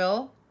free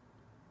will.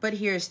 But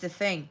here's the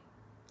thing.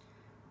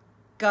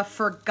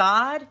 For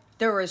God,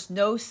 there is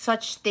no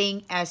such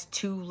thing as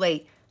too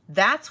late.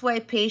 That's why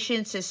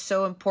patience is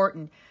so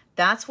important.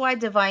 That's why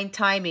divine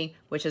timing,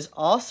 which is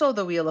also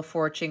the Wheel of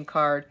Fortune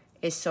card,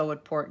 is so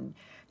important.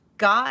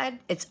 God,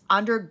 it's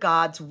under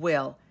God's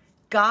will.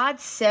 God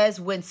says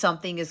when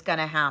something is going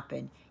to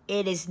happen.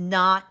 It is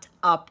not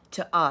up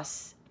to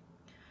us.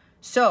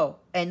 So,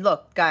 and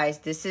look, guys,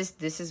 this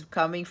is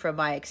coming from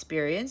my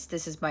experience.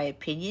 This is my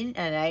opinion,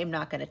 and I am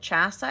not going to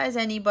chastise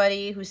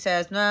anybody who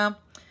says, no,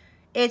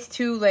 it's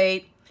too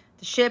late.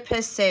 The ship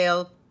has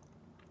sailed.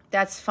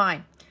 That's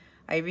fine.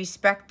 I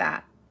respect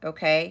that,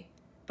 okay?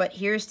 But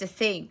here's the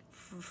thing.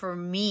 For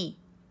me,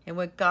 and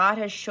what God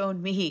has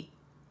shown me,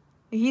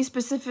 He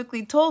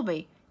specifically told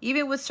me,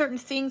 even with certain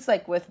things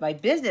like with my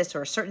business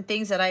or certain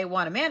things that I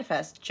want to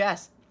manifest,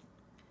 Jess,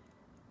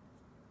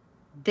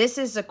 this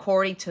is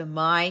according to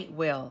my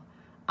will.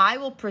 I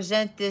will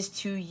present this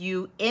to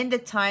you in the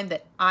time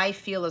that I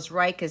feel is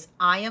right, because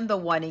I am the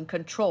one in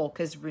control.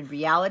 Because in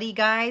reality,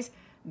 guys,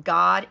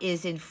 God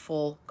is in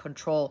full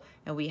control,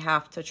 and we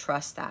have to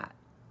trust that.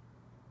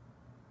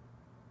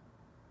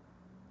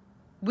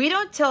 We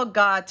don't tell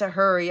God to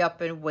hurry up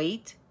and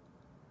wait.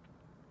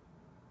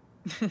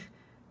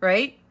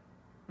 Right?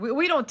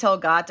 We don't tell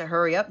God to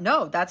hurry up.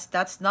 No,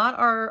 that's not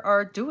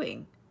our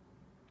doing.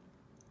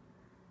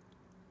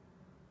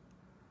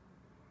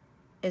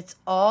 It's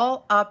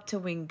all up to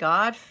when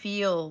God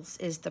feels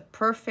is the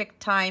perfect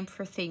time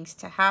for things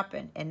to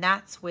happen. And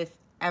that's with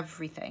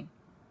everything.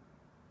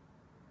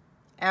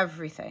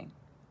 Everything.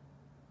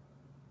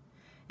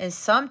 And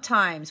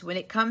sometimes when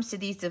it comes to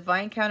these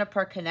divine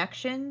counterpart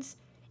connections,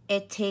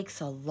 it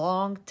takes a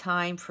long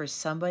time for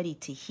somebody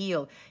to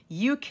heal.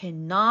 You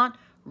cannot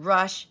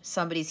rush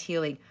somebody's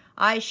healing.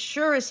 I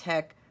sure as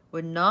heck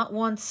would not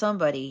want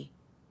somebody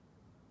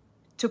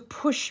to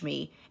push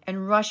me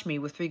and rush me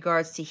with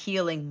regards to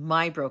healing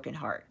my broken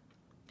heart.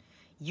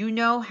 You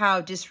know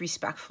how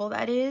disrespectful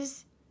that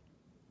is?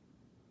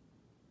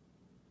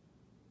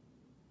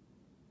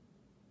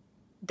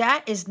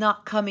 That is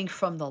not coming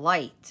from the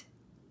light.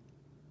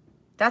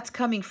 That's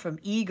coming from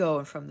ego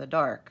and from the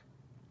dark.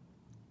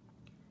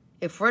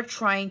 If we're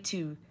trying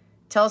to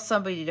tell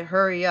somebody to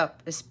hurry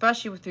up,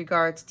 especially with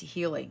regards to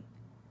healing,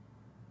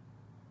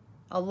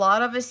 a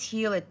lot of us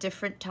heal at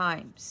different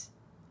times.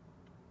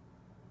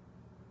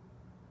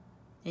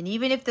 And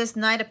even if this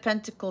Knight of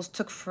Pentacles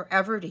took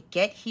forever to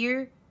get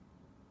here,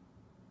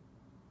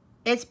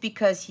 it's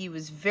because he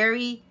was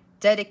very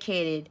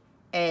dedicated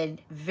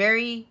and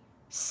very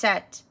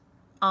set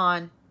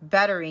on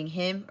bettering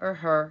him or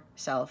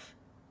herself.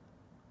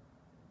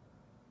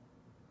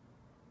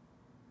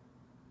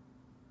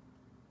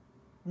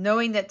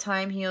 Knowing that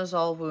time heals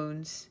all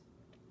wounds.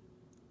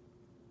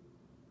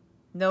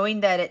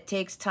 Knowing that it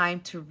takes time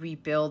to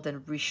rebuild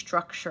and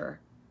restructure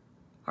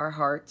our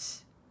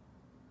hearts,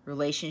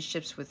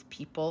 relationships with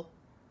people,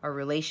 our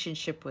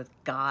relationship with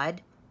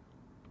God.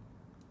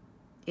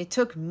 It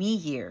took me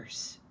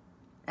years,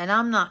 and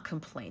I'm not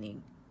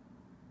complaining.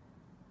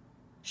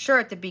 Sure,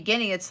 at the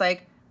beginning, it's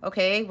like,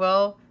 okay,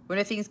 well, when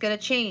are things going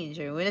to change?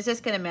 Or when is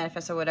this going to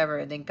manifest or whatever?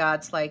 And then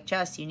God's like,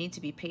 Jess, you need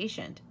to be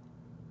patient.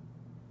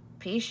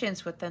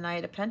 Patience with the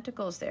Knight of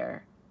Pentacles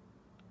there.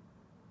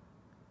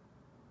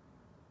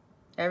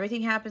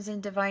 Everything happens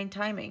in divine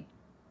timing.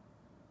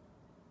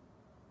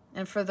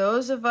 And for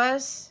those of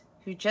us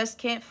who just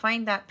can't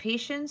find that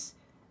patience,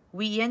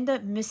 we end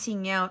up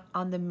missing out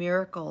on the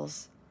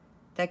miracles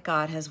that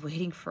God has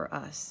waiting for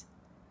us.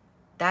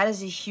 That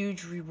is a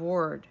huge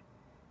reward.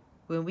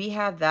 When we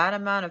have that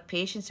amount of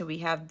patience and we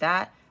have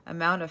that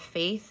amount of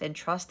faith and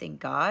trust in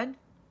God,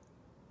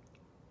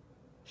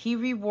 He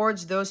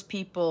rewards those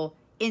people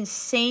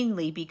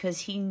insanely, because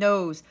He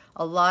knows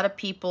a lot of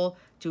people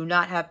do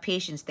not have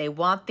patience. They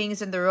want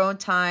things in their own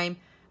time.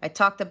 I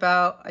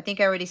think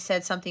I already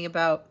said something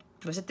about,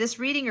 was it this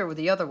reading or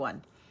the other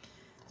one?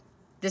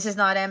 This is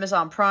not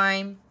Amazon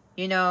Prime,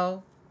 you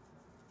know.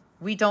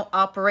 We don't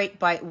operate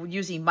by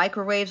using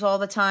microwaves all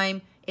the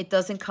time. It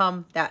doesn't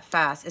come that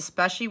fast,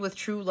 especially with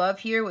true love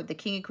here with the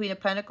King and Queen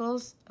of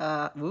Pentacles.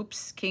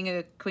 King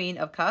and Queen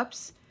of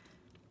Cups.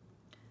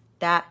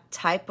 That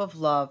type of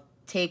love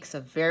takes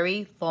a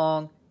very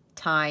long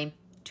time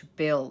to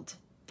build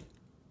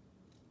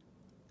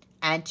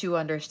and to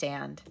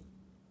understand.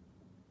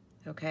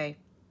 Okay?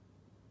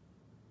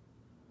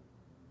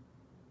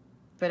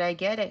 But I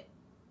get it.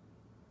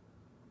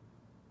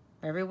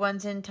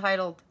 Everyone's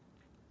entitled.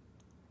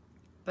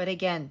 But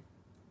again,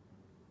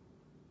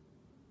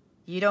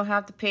 you don't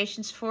have the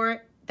patience for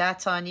it,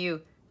 that's on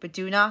you. But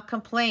do not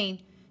complain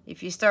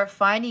if you start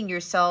finding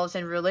yourselves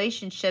in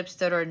relationships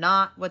that are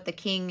not what the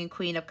King and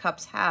Queen of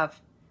Cups have.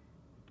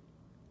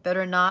 That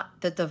are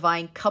not the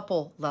divine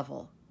couple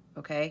level,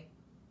 okay?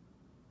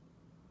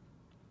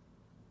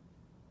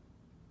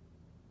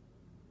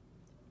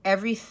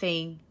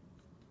 Everything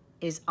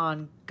is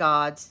on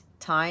God's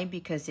time,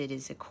 because it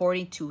is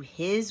according to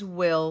His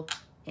will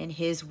and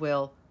His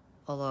will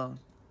alone.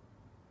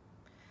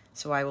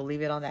 So I will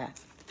leave it on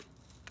that.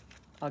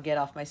 I'll get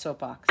off my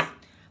soapbox.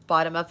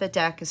 Bottom of the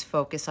deck is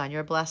focus on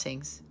your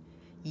blessings.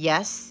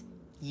 Yes,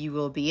 you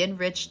will be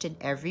enriched in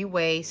every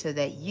way so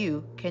that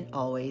you can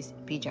always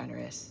be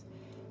generous.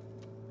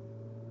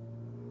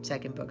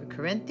 Second book of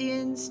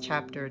Corinthians,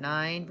 chapter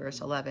 9, verse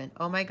 11.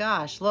 Oh my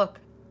gosh, look,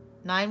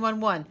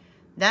 911.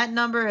 That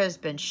number has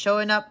been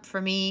showing up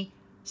for me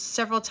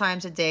several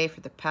times a day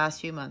for the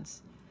past few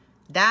months.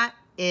 That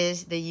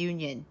is the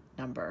union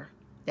number.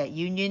 That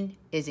union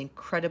is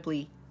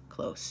incredibly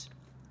close.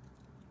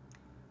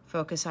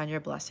 Focus on your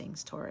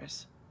blessings,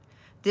 Taurus.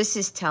 This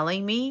is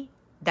telling me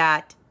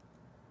that,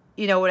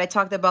 you know, when I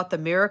talked about the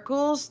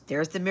miracles,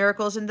 there's the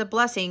miracles and the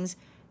blessings,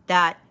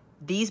 that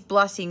these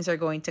blessings are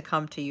going to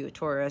come to you,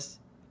 Taurus.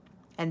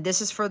 And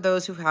this is for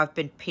those who have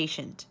been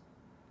patient,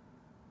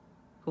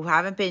 who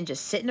haven't been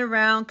just sitting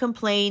around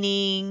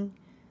complaining.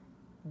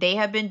 They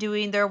have been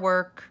doing their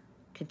work,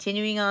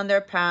 continuing on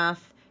their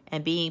path,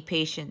 and being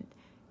patient.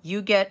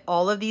 You get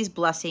all of these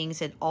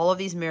blessings and all of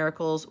these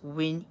miracles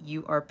when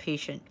you are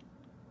patient.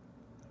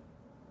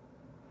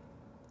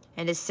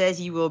 And it says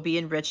you will be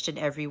enriched in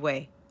every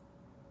way.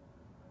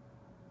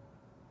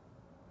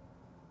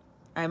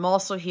 I'm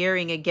also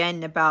hearing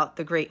again about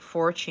the great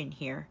fortune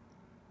here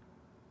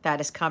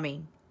that is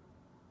coming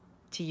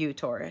to you,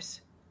 Taurus.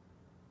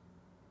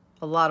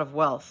 A lot of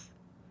wealth.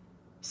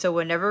 So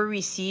whenever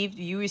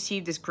you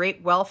receive this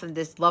great wealth and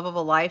this love of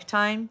a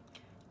lifetime,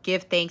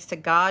 give thanks to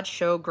God,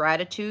 show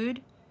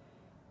gratitude,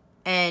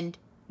 and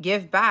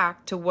give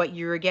back to what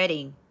you're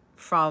getting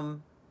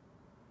from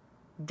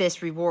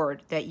this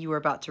reward that you are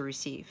about to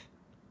receive.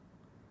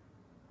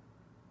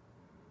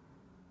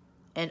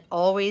 And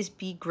always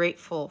be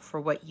grateful for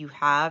what you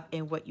have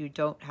and what you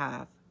don't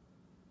have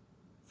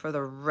for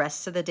the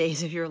rest of the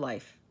days of your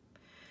life.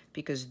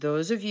 Because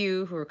those of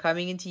you who are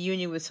coming into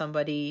union with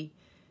somebody,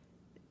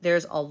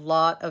 there's a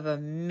lot of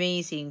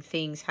amazing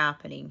things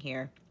happening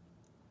here.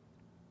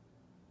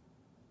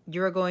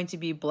 You're going to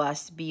be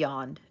blessed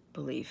beyond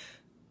belief.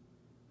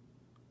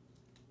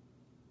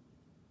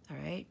 All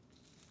right?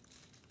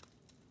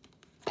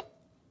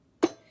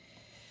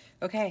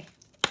 Okay.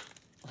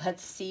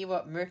 Let's see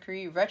what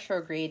Mercury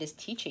Retrograde is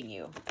teaching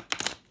you.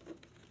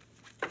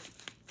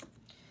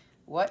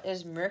 What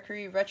is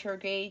Mercury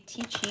Retrograde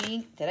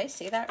teaching? Did I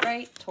say that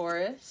right?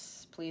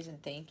 Taurus, please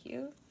and thank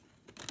you.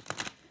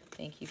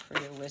 Thank you for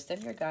your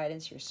wisdom, your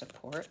guidance, your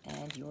support,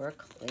 and your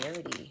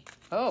clarity.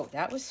 Oh,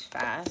 that was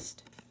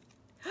fast.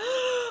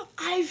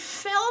 I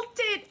felt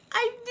it.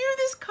 I knew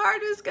this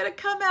card was going to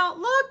come out.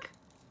 Look.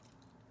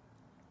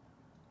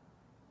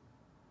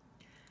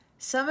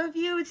 Some of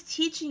you, it's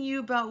teaching you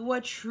about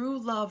what true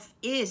love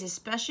is,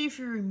 especially if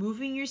you're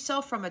removing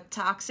yourself from a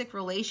toxic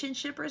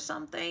relationship or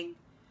something.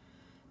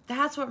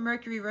 That's what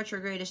Mercury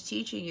Retrograde is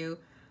teaching you.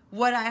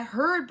 What I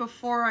heard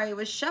before I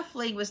was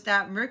shuffling was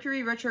that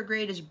Mercury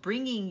Retrograde is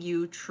bringing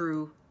you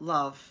true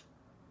love.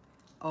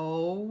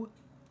 Oh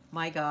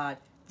my God.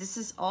 This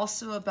is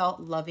also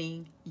about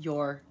loving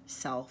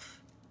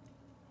yourself.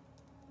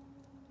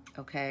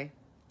 Okay?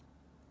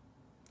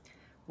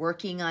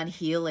 Working on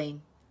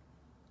healing.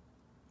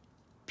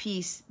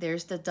 Peace.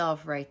 There's the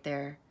dove right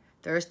there.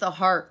 There's the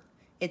heart.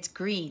 It's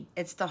green.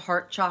 It's the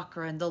heart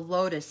chakra and the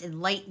lotus,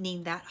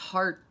 enlightening that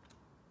heart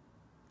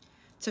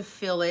to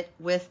fill it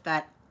with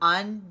that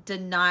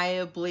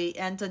undeniable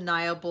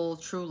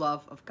true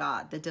love of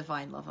God, the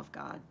divine love of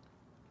God.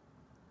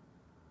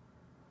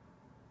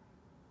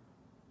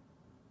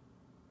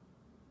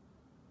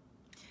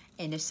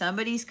 And if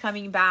somebody's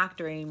coming back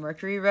during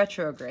Mercury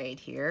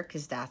retrograde here,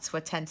 because that's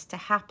what tends to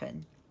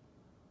happen,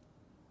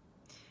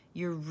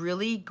 you're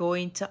really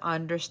going to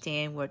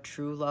understand what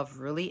true love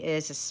really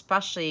is,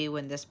 especially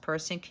when this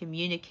person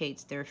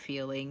communicates their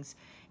feelings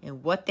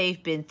and what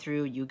they've been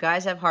through. You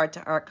guys have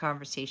heart-to-heart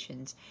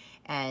conversations,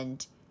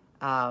 and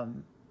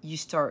you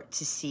start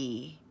to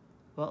see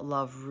what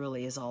love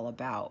really is all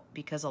about.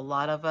 Because a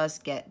lot of us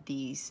get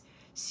these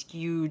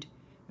skewed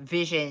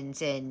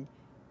visions and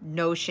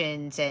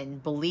notions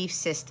and belief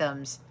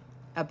systems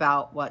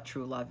about what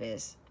true love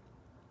is.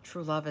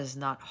 True love is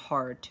not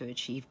hard to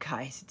achieve,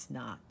 guys. It's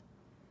not.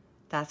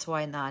 That's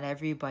why not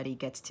everybody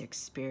gets to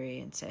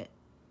experience it.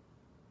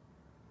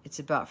 It's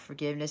about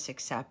forgiveness,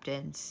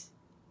 acceptance,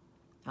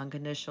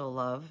 unconditional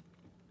love,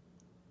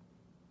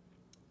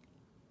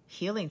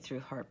 healing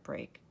through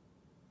heartbreak,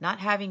 not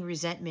having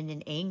resentment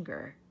and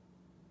anger,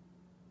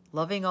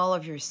 loving all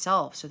of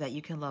yourself so that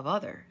you can love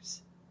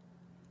others.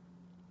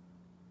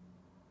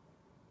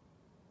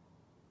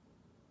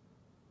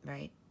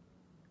 Right?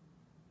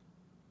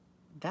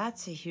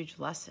 That's a huge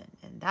lesson.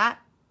 And that,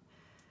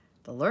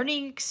 the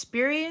learning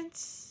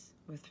experience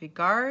with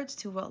regards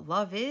to what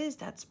love is,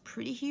 that's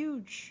pretty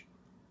huge.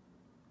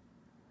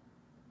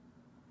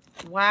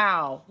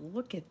 Wow,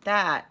 look at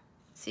that.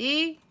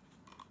 See?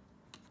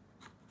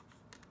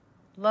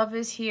 Love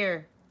is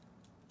here.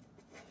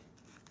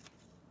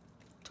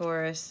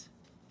 Taurus.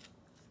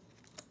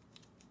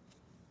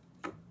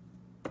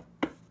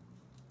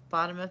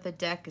 Bottom of the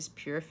deck is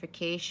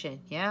purification.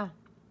 Yeah.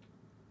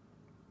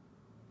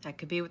 That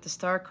could be with the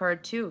star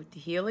card too. The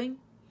healing.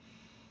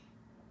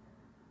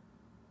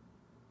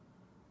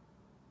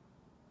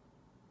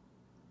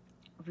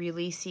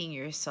 Releasing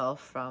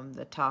yourself from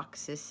the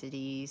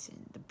toxicities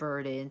and the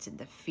burdens and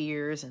the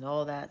fears and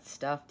all that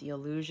stuff, the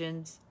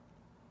illusions.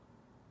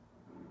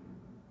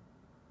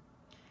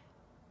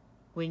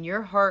 When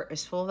your heart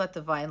is full of that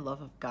divine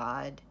love of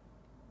God,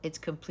 it's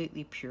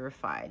completely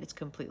purified. It's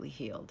completely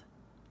healed.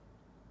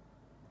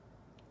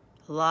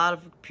 A lot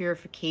of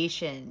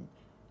purification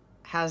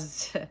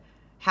has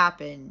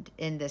happened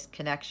in this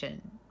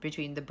connection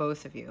between the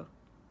both of you.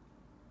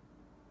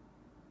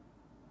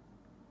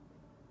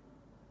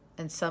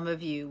 And some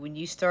of you, when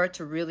you start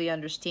to really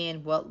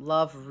understand what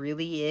love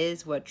really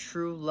is, what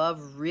true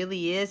love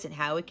really is, and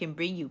how it can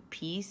bring you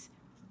peace,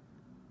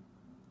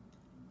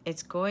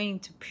 it's going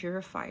to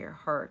purify your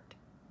heart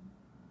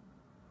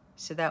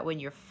so that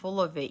when you're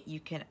full of it, you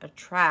can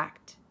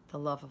attract the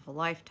love of a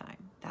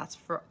lifetime. That's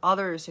for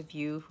others of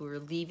you who are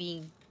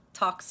leaving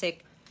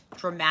toxic,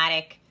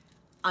 dramatic,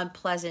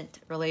 unpleasant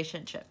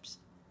relationships.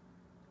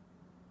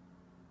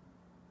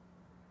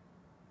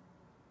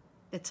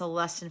 It's a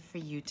lesson for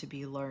you to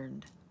be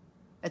learned.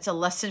 It's a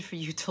lesson for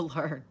you to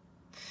learn.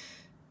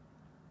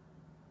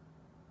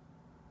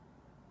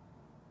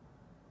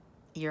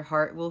 Your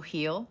heart will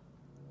heal.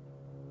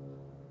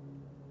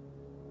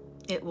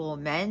 It will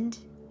mend,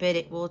 but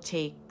it will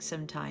take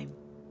some time.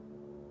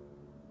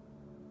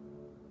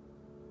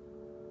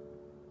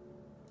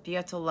 You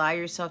have to allow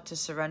yourself to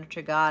surrender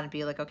to God and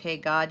be like, okay,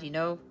 God,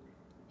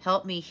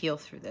 help me heal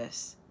through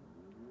this.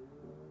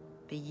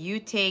 But you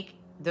take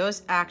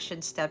those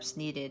action steps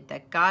needed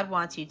that God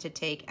wants you to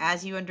take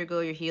as you undergo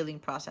your healing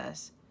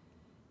process,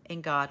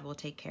 and God will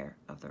take care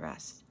of the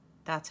rest.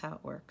 That's how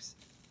it works.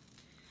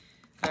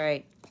 All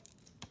right.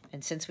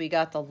 And since we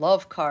got the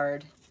love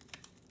card,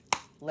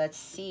 let's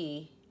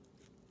see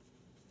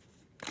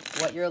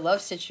what your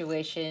love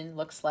situation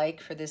looks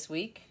like for this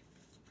week.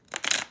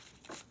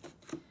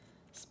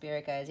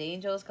 Spirit guides,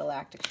 angels,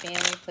 galactic family,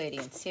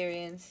 Pleiadian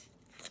Syrians,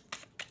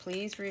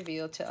 please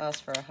reveal to us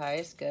for our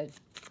highest good,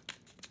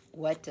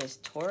 what does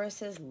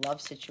Taurus's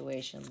love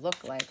situation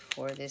look like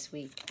for this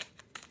week?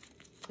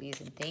 Please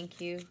and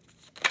thank you.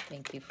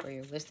 Thank you for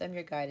your wisdom,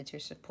 your guidance, your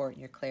support, and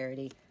your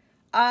clarity.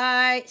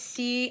 I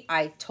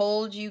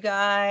told you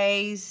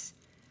guys.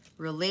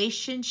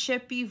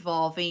 Relationship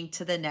evolving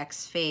to the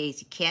next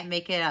phase. You can't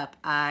make it up.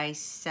 I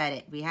said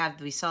it.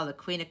 We saw the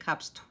Queen of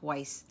Cups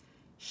twice.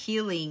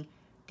 Healing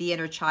the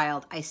inner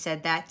child. I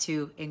said that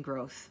too, in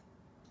growth.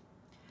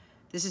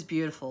 This is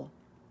beautiful.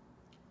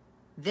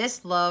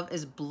 This love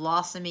is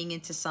blossoming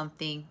into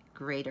something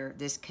greater,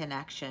 this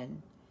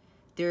connection.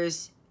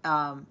 There's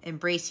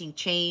embracing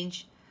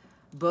change.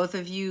 Both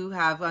of you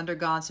have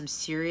undergone some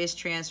serious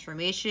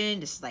transformation.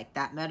 This is like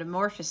that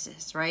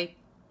metamorphosis, right?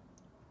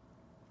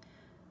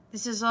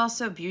 This is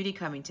also beauty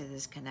coming to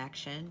this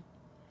connection.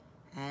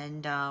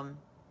 And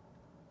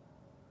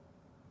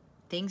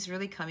things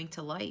really coming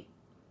to light.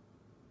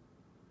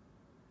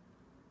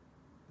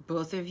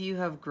 Both of you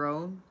have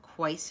grown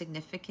quite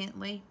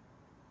significantly.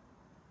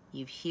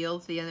 You've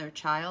healed the inner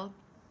child.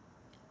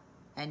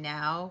 And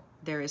now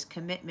there is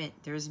commitment.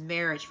 There is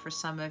marriage for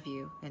some of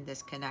you in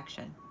this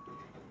connection.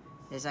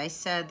 As I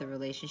said, the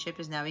relationship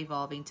is now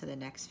evolving to the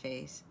next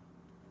phase.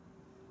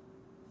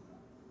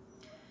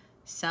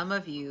 Some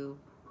of you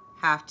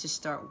have to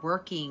start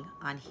working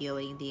on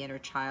healing the inner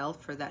child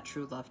for that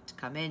true love to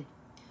come in.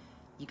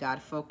 You got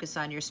to focus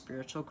on your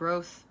spiritual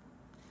growth.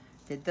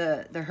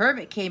 The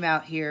Hermit came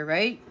out here,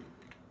 right?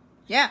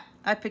 Yeah,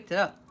 I picked it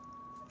up.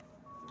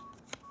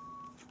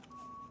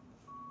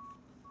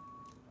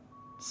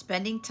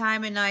 Spending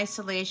time in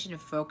isolation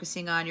and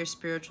focusing on your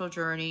spiritual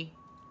journey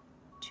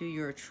to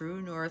your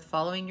true north,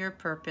 following your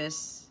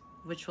purpose,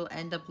 which will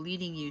end up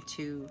leading you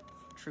to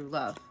true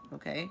love,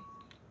 okay?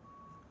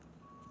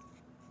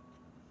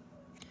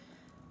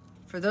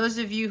 For those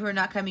of you who are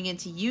not coming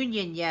into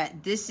union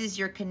yet, this is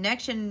your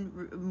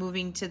connection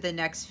moving to the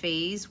next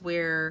phase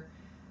where,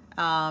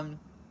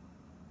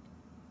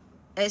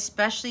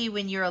 especially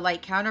when you're a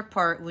light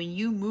counterpart, when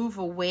you move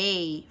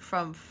away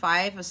from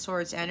Five of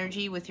Swords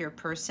energy with your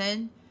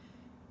person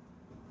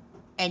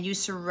and you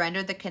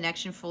surrender the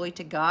connection fully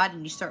to God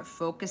and you start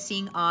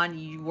focusing on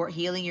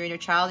healing your inner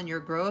child and your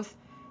growth,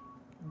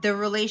 the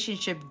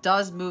relationship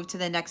does move to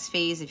the next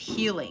phase of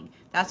healing.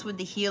 That's when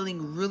the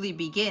healing really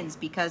begins,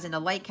 because in a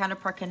light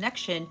counterpart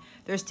connection,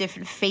 there's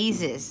different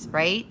phases,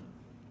 right?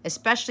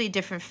 Especially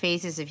different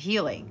phases of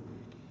healing.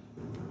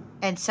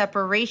 And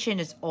separation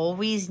is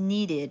always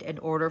needed in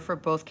order for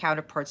both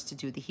counterparts to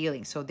do the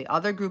healing. So the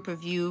other group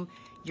of you,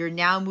 you're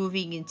now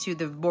moving into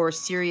the more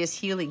serious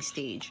healing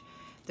stage.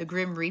 The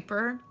Grim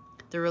Reaper,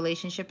 the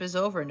relationship is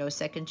over. No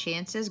second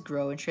chances.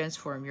 Grow and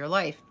transform your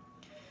life.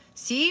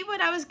 See,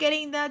 when I was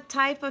getting that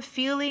type of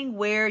feeling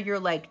where you're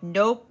like,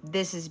 nope,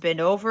 this has been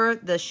over.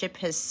 The ship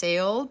has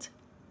sailed.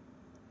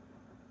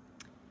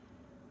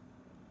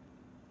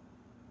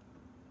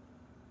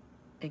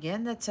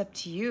 Again, that's up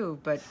to you,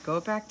 but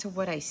go back to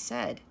what I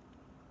said.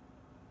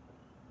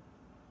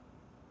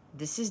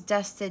 This is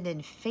destined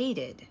and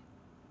fated.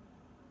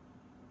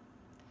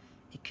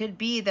 It could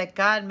be that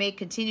God may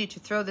continue to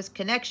throw this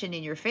connection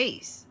in your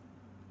face.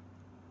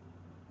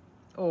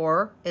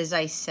 Or, as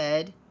I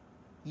said,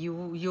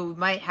 you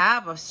might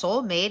have a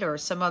soulmate or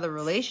some other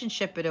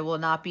relationship, but it will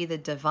not be the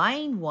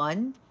divine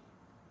one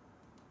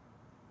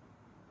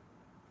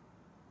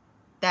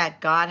that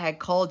God had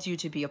called you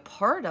to be a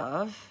part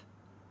of.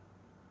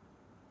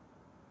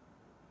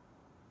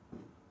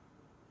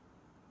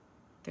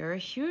 There are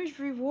huge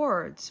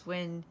rewards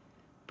when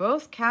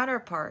both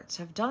counterparts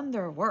have done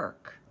their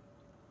work.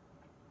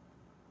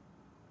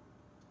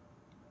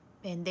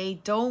 And they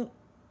don't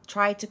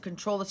try to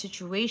control the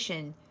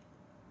situation.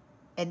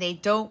 And they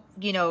don't,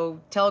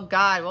 tell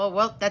God,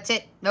 well, that's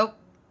it. Nope.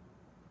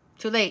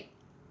 Too late.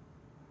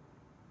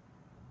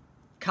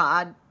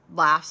 God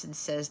laughs and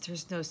says,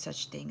 there's no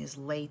such thing as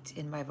late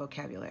in my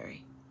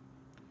vocabulary.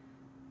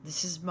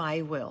 This is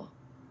my will.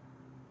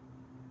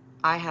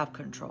 I have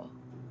control.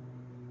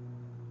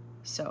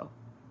 So,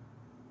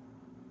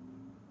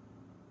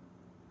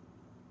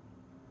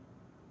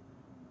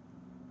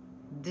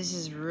 This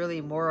is really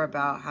more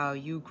about how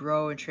you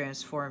grow and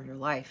transform your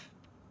life.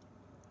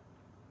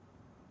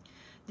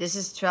 This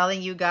is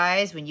telling you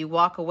guys, when you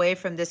walk away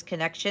from this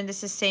connection,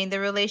 this is saying the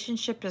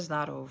relationship is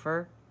not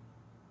over.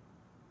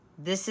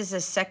 This is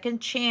a second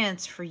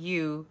chance for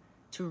you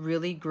to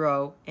really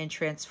grow and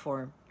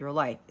transform your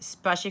life,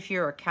 especially if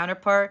you're a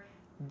counterpart.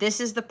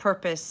 This is the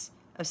purpose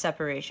of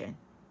separation.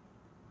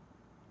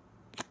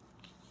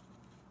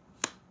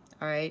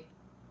 All right.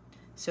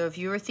 So if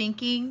you were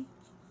thinking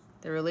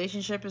the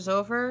relationship is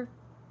over,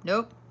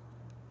 nope,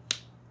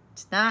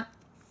 it's not.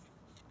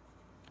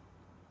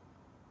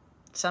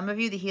 Some of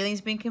you, the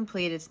healing's been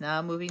completed. It's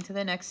now moving to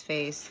the next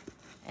phase.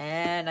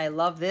 And I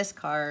love this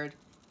card.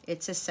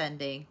 It's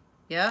ascending.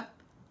 Yep.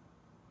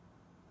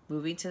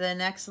 Moving to the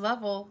next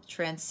level,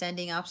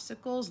 transcending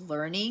obstacles,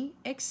 learning,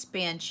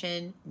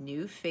 expansion,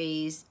 new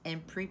phase,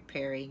 and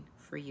preparing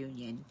for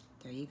union.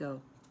 There you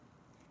go.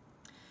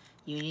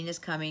 Union is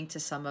coming to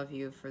some of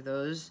you. For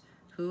those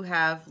who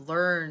have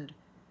learned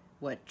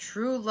what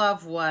true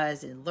love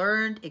was and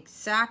learned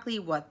exactly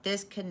what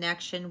this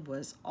connection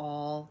was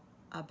all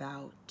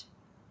about.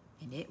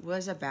 And it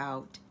was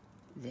about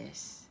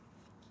this.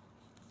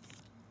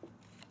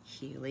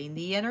 Healing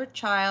the inner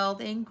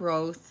child and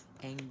growth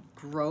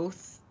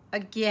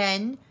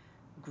again.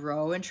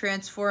 Grow and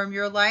transform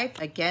your life.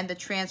 Again, the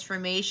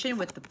transformation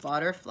with the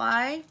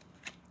butterfly.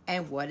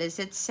 And what does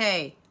it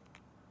say?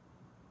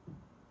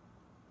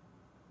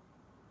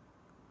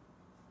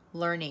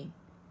 Learning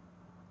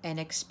and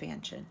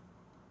expansion.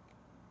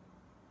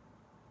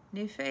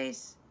 New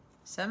phase.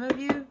 Some of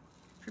you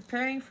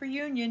preparing for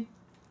union.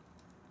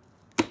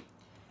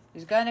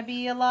 There's going to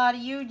be a lot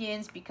of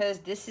unions because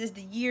this is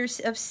the year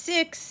of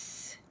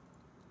 6.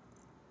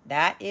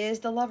 That is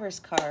the Lover's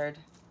card,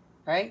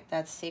 right?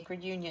 That's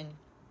sacred union.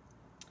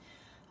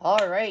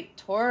 All right,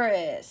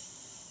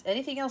 Taurus.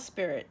 Anything else,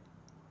 Spirit?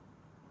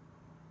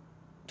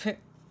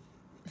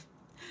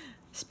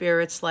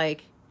 Spirit's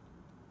like,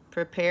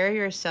 prepare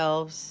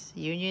yourselves.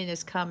 Union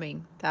is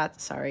coming.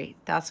 That's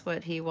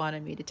what he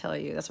wanted me to tell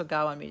you. That's what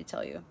God wanted me to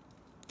tell you.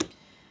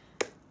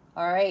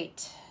 All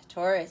right,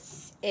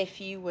 Taurus.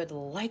 If you would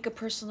like a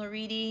personal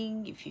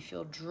reading, if you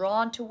feel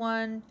drawn to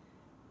one,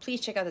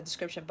 please check out the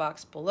description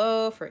box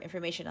below for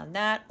information on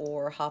that,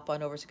 or hop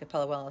on over to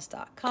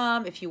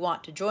capellawellness.com. If you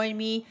want to join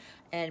me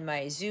in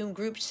my Zoom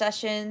group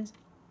sessions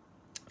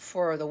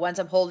for the ones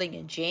I'm holding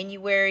in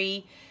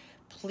January,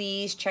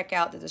 please check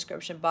out the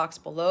description box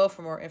below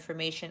for more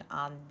information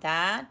on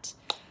that.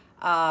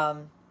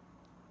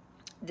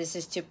 This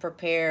is to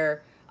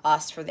prepare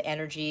us for the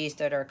energies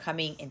that are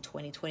coming in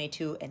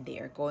 2022, and they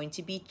are going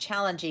to be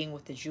challenging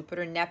with the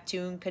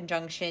Jupiter-Neptune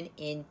conjunction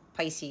in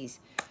Pisces.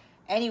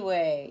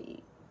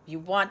 Anyway, you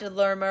want to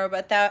learn more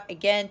about that,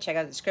 again, check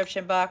out the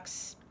description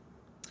box.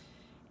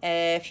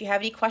 If you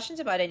have any questions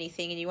about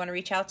anything and you want to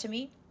reach out to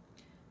me,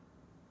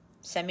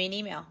 send me an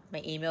email.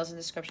 My email's in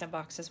the description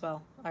box as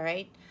well. All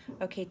right?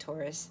 Okay,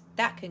 Taurus,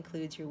 that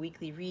concludes your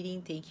weekly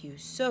reading. Thank you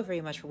so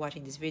very much for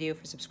watching this video,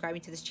 for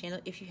subscribing to this channel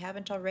if you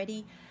haven't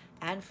already,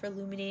 and for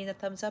illuminating the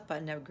thumbs up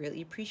button. I would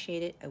greatly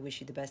appreciate it. I wish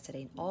you the best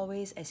today and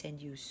always. I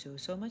send you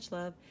so much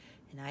love,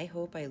 and I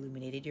hope I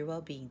illuminated your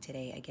well-being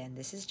today. Again,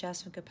 this is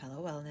Jess from Capella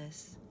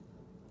Wellness,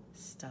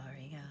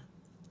 starring out.